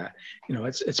evidence of that.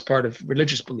 It's part of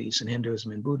religious beliefs in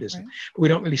Hinduism and Buddhism, right? But we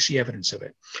don't really see evidence of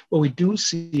it. What we do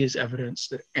see is evidence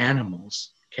that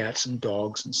animals, cats and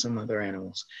dogs and some other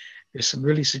animals, there's some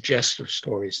really suggestive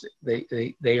stories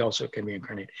that they also can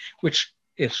reincarnate, which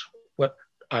is what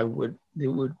it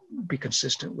would be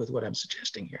consistent with what I'm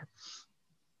suggesting here.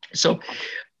 So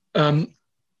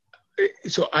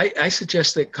I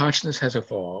suggest that consciousness has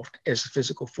evolved as the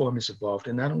physical form has evolved.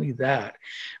 And not only that,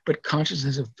 but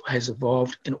consciousness has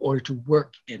evolved in order to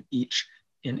work in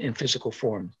physical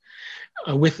form,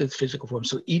 with its physical form.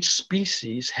 So each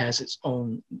species has its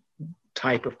own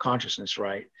type of consciousness,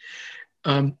 right?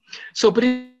 But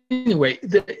anyway,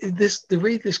 the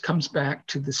way this comes back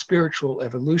to the spiritual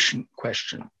evolution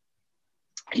question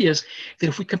is that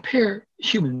if we compare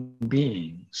human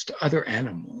beings to other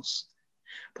animals,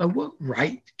 by what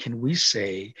right can we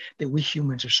say that we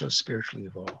humans are so spiritually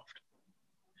evolved?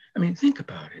 I mean, think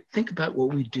about it. Think about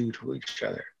what we do to each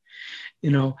other.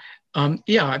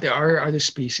 There are other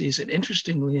species, and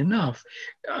interestingly enough,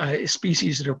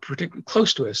 species that are particularly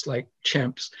close to us, like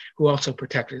chimps, who also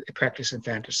practice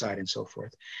infanticide and so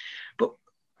forth, but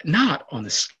not on the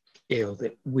scale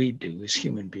that we do as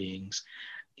human beings.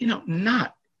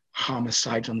 Not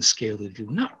homicides on the scale that we do,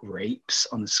 not rapes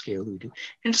on the scale that we do,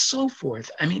 and so forth.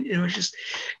 I mean, it's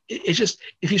just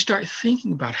if you start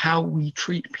thinking about how we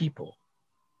treat people,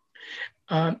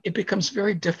 it becomes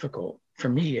very difficult, for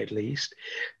me at least,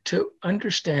 to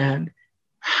understand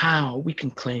how we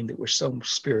can claim that we're so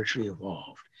spiritually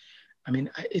evolved. I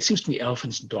mean, it seems to me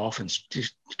elephants and dolphins,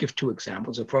 just to give two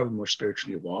examples, are probably more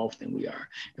spiritually evolved than we are,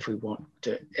 if we want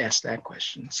to ask that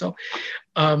question. So,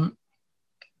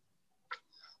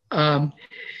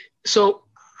 so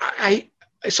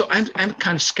I'm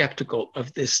kind of skeptical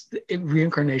of this.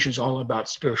 Reincarnation is all about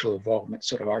spiritual evolvement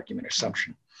sort of argument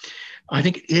assumption. I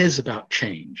think it is about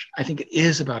change. I think it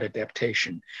is about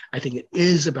adaptation. I think it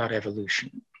is about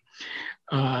evolution.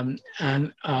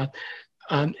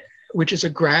 Which is a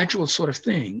gradual sort of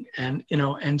thing. And,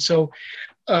 and so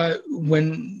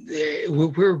when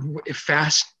we're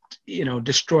fast,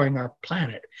 destroying our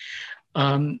planet,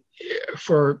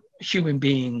 for human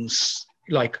beings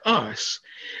like us,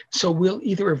 so we'll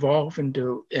either evolve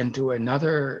into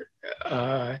another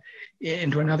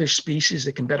species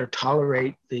that can better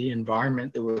tolerate the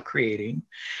environment that we're creating,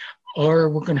 or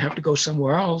we're going to have to go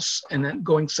somewhere else, and then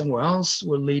going somewhere else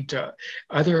will lead to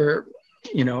other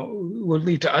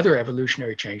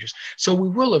evolutionary changes. So we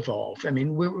will evolve. I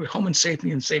mean, we're Homo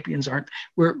sapiens. Sapiens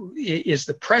is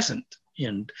the present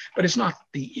end, but it's not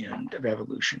the end of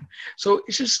evolution. So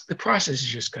it's just, the process is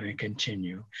just going to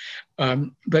continue.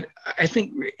 But I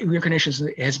think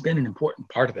reincarnation has been an important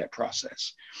part of that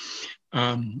process,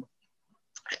 and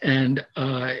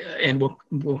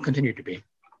will continue to be.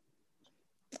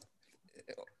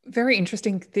 Very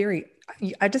interesting theory.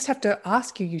 I just have to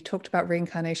ask you, you talked about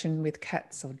reincarnation with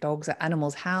cats or dogs or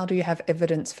animals. How do you have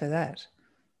evidence for that?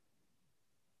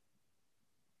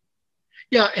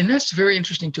 Yeah, and that's very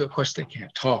interesting too. Of course, they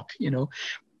can't talk,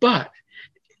 but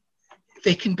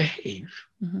they can behave.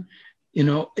 Mm-hmm.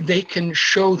 They can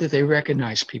show that they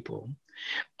recognize people.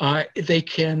 They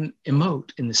can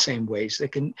emote in the same ways. They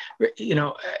can,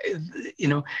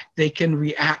 they can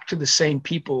react to the same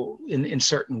people in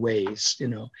certain ways.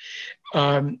 There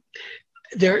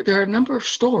are a number of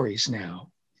stories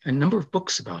now, a number of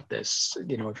books about this.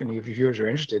 If any of your viewers are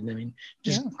interested, I mean,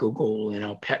 just Google,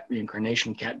 pet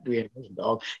reincarnation, cat reincarnation,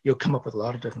 dog. You'll come up with a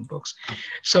lot of different books.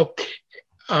 So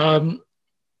there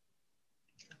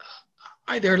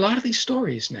are a lot of these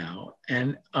stories now,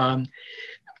 and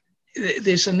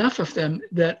there's enough of them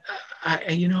that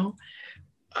I'm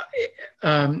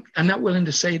not willing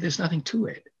to say there's nothing to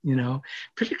it,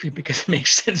 particularly because it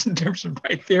makes sense in terms of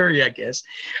my theory, I guess.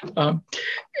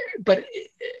 But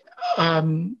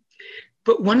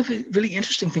one of the really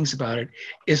interesting things about it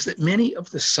is that many of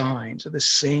the signs are the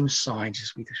same signs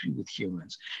as we see with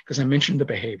humans, because I mentioned the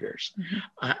behaviors.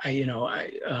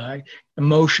 Mm-hmm.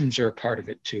 Emotions are a part of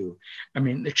it too. I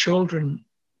mean, the children,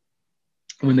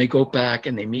 when they go back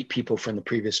and they meet people from the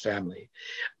previous family,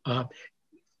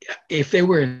 if they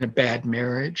were in a bad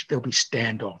marriage, they'll be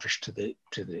standoffish to the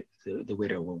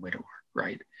widow or widower,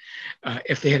 right?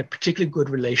 If they had a particularly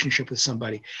good relationship with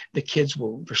somebody, the kids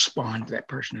will respond to that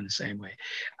person in the same way.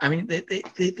 I mean,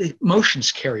 the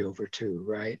emotions carry over too,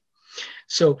 right?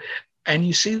 So, and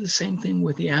you see the same thing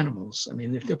with the animals. I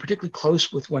mean, if they're particularly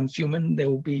close with one human, they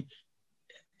will be,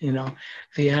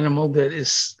 the animal that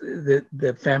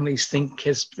the families think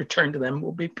has returned to them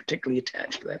will be particularly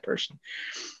attached to that person.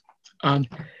 And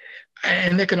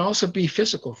there can also be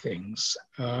physical things,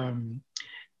 and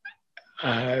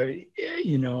an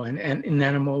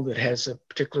animal that has a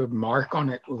particular mark on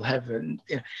it will have,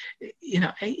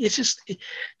 it's just,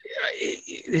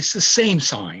 it's the same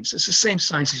signs. It's the same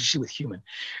signs as you see with human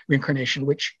reincarnation,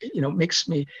 which, makes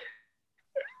me,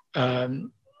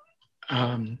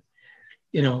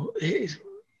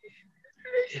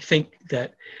 think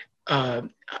that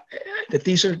that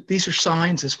these are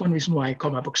signs. That's one reason why I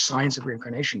call my book Signs of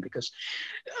Reincarnation, because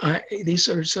these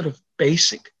are sort of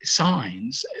basic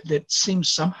signs that seem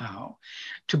somehow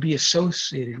to be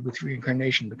associated with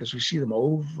reincarnation, because we see them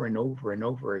over and over and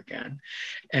over again.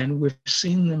 And we've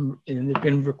seen them, and they've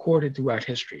been recorded throughout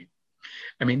history.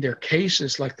 I mean, there are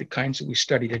cases like the kinds that we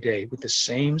study today with the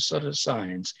same sort of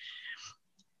signs,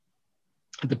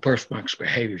 the birthmarks,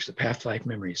 behaviors, the past-life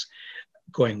memories,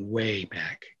 going way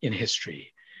back in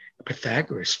history.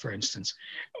 Pythagoras, for instance,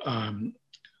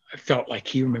 felt like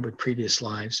he remembered previous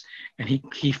lives, and he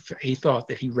thought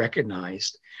that he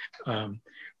recognized a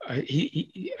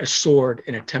sword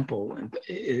in a temple, and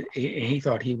he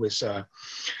thought he was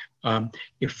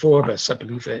Euphorbus, I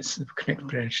believe that's the correct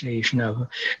pronunciation of,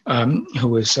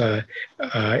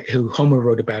 who Homer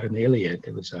wrote about in the Iliad.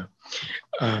 It was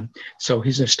so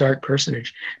he's a stark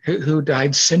personage who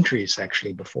died centuries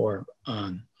actually before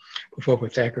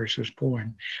Pythagoras was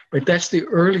born. But that's the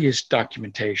earliest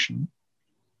documentation,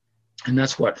 and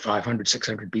that's what, 500,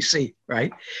 600 BC,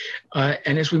 right?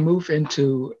 And as we move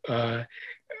into the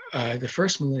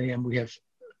first millennium, we have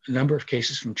a number of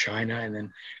cases from China, and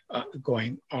then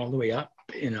going all the way up,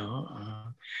 in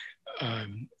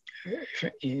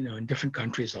different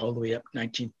countries all the way up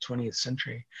 19th, 20th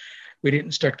century. We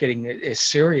didn't start getting a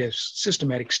serious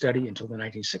systematic study until the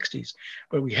 1960s,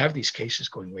 but we have these cases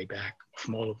going way back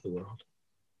from all over the world.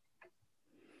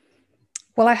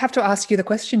 Well, I have to ask you the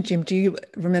question, Jim. Do you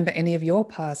remember any of your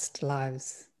past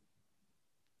lives?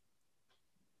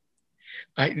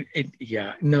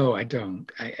 No, I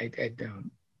don't. I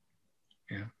don't.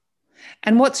 Yeah.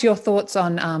 And what's your thoughts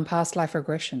on past life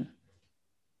regression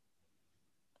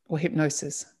or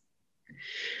hypnosis?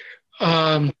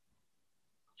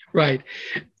 Right.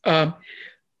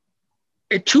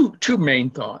 Two main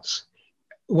thoughts.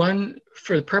 One,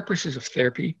 for the purposes of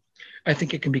therapy, I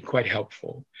think it can be quite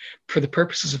helpful. For the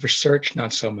purposes of research,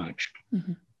 not so much.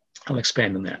 Mm-hmm. I'll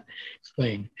expand on that.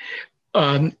 Explain.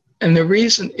 And the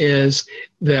reason is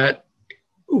that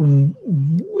the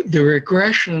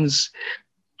regressions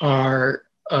are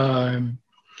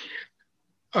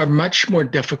much more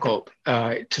difficult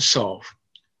to solve,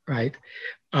 right?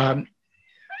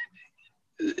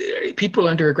 People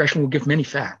under regression will give many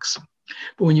facts,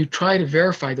 but when you try to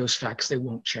verify those facts, they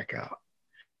won't check out.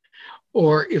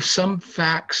 Or if some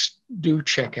facts do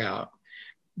check out,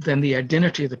 then the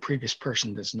identity of the previous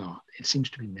person does not. It seems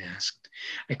to be masked.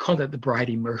 I call that the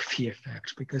Bridey-Murphy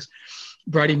effect, because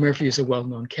Bridey-Murphy is a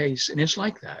well-known case, and it's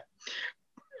like that.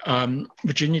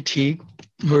 Virginia Teague,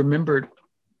 who remembered,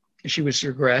 she was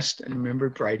regressed and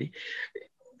remembered Bridey.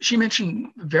 She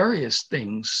mentioned various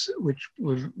things, which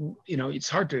were, it's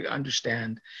hard to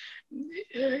understand,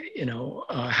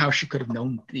 how she could have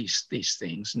known these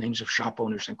things, names of shop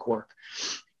owners in Cork,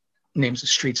 names of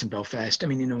streets in Belfast. On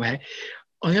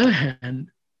the other hand,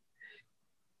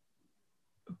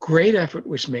 great effort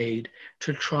was made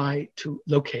to try to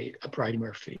locate a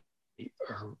Bridey-Murphy.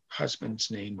 Her husband's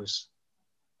name was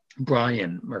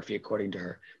Brian Murphy, according to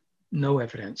her. No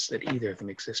evidence that either of them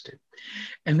existed.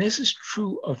 And this is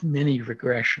true of many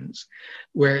regressions,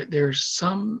 where there's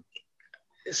some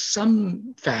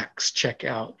facts check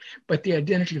out, but the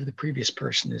identity of the previous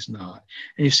person is not.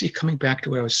 And you see, coming back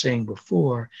to what I was saying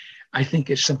before, I think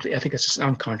it's an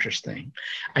unconscious thing.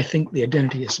 I think the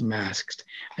identity is masked.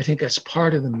 I think that's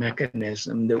part of the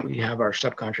mechanism that we have, our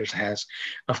subconscious has,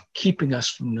 of keeping us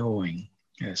from knowing.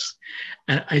 Yes.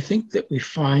 And I think that we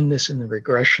find this in the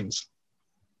regressions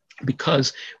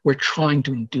because we're trying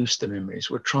to induce the memories.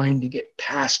 We're trying to get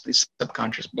past these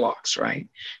subconscious blocks, right? And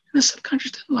the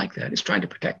subconscious doesn't like that. It's trying to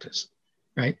protect us,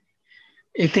 right?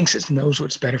 It thinks it knows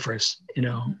what's better for us,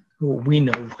 we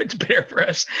know what's better for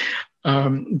us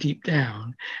deep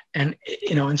down. And,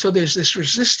 and so there's this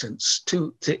resistance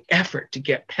to effort to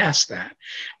get past that.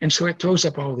 And so it throws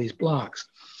up all these blocks.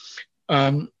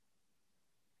 But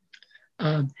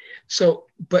on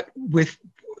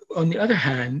the other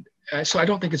hand, so I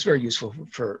don't think it's very useful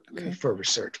for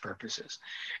research purposes,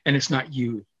 and it's not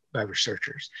used by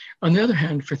researchers. On the other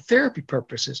hand, for therapy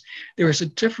purposes, there is a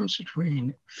difference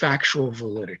between factual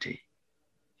validity,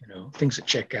 things that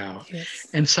check out, yes,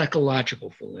 and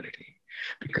psychological validity,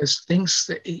 because things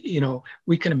that,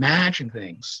 we can imagine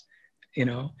things,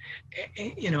 and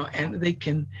they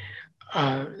can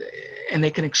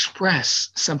express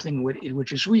something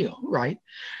which is real, right?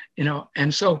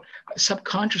 And so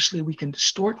subconsciously we can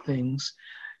distort things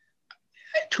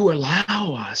to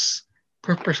allow us,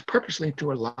 purposely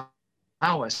to allow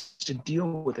us to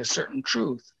deal with a certain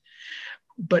truth,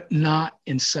 but not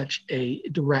in such a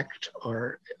direct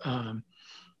or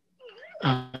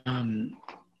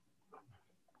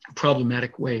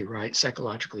problematic way, right?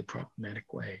 Psychologically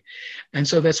problematic way. And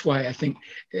so that's why I think,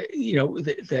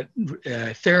 that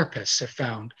therapists have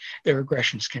found that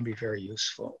regressions can be very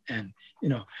useful. And,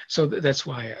 so that's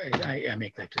why I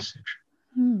make that decision.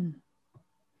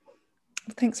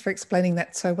 Thanks for explaining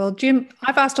that so well. Jim,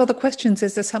 I've asked all the questions.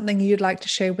 Is there something you'd like to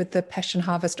share with the Passion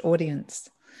Harvest audience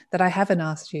that I haven't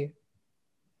asked you?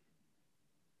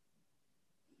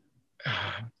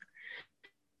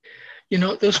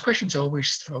 Those questions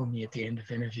always throw me at the end of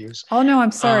interviews. Oh, no,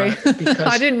 I'm sorry.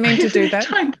 I didn't mean to do that.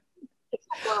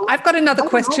 I've got another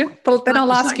question, but then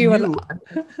I'll ask you.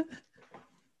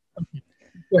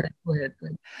 Go ahead.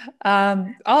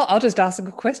 I'll just ask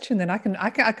a question. Then I can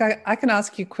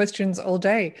ask you questions all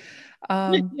day.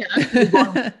 I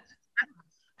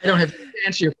don't have to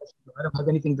answer your question. I don't have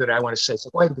anything that I want to say. So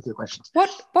go ahead with your questions.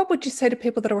 What would you say to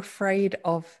people that are afraid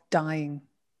of dying?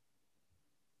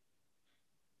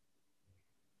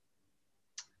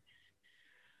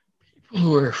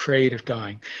 Who are afraid of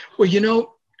dying? Well,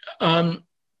 I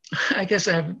guess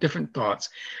I have different thoughts.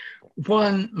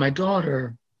 One, my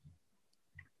daughter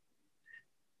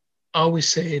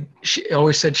she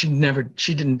always said she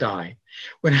didn't die.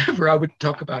 Whenever I would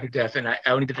talk about her death, and I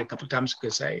only did it a couple of times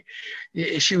because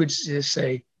she would just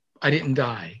say, I didn't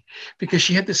die, because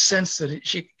she had the sense that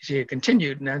she had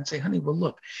continued, and I'd say, honey, well,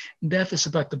 look, death is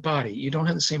about the body. You don't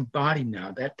have the same body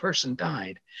now. That person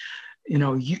died.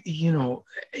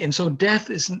 And so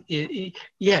death isn't.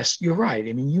 Yes, you're right.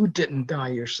 I mean, you didn't die.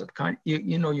 Your subconscious,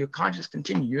 your conscious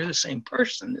continued. You're the same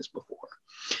person as before.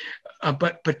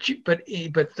 But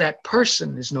that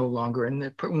person is no longer.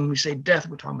 And when we say death,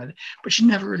 we're talking about it. But she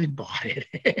never really bought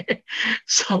it.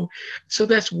 so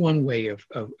that's one way of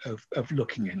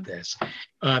looking at this,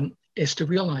 is to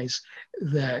realize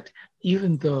that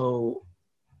even though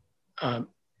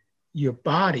your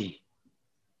body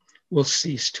will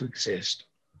cease to exist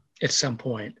at some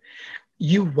point,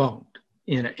 you won't,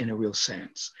 in a real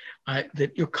sense.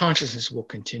 That your consciousness will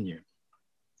continue.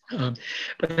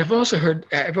 But I've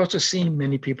also seen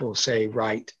many people say,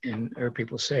 or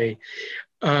people say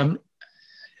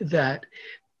that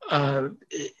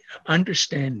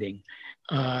understanding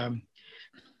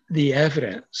the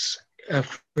evidence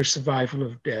for survival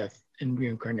of death and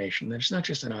reincarnation, that it's not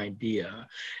just an idea,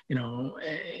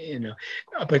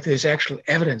 but there's actual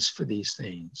evidence for these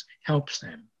things, helps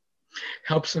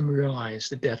them realize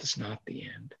that death is not the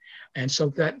end, and so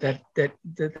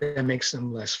that makes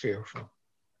them less fearful.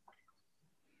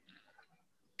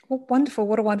 Well, wonderful.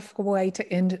 What a wonderful way to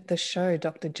end the show,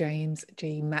 Dr. James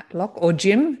G. Matlock, or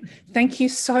Jim. Thank you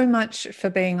so much for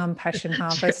being on Passion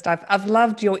Harvest. I've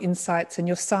loved your insights and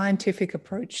your scientific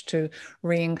approach to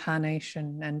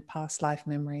reincarnation and past life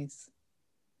memories.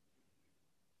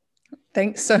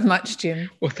 Thanks so much, Jim.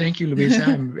 Well, thank you, Louisa.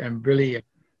 I'm really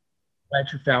glad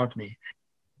you found me.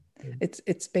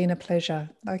 It's been a pleasure.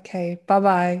 Okay,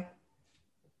 bye-bye.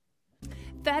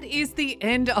 That is the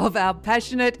end of our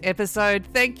passionate episode.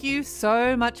 Thank you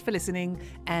so much for listening,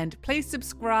 and please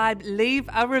subscribe, leave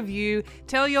a review,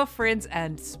 tell your friends,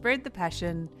 and spread the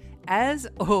passion. As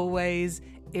always,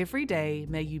 every day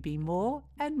may you be more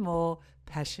and more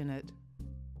passionate.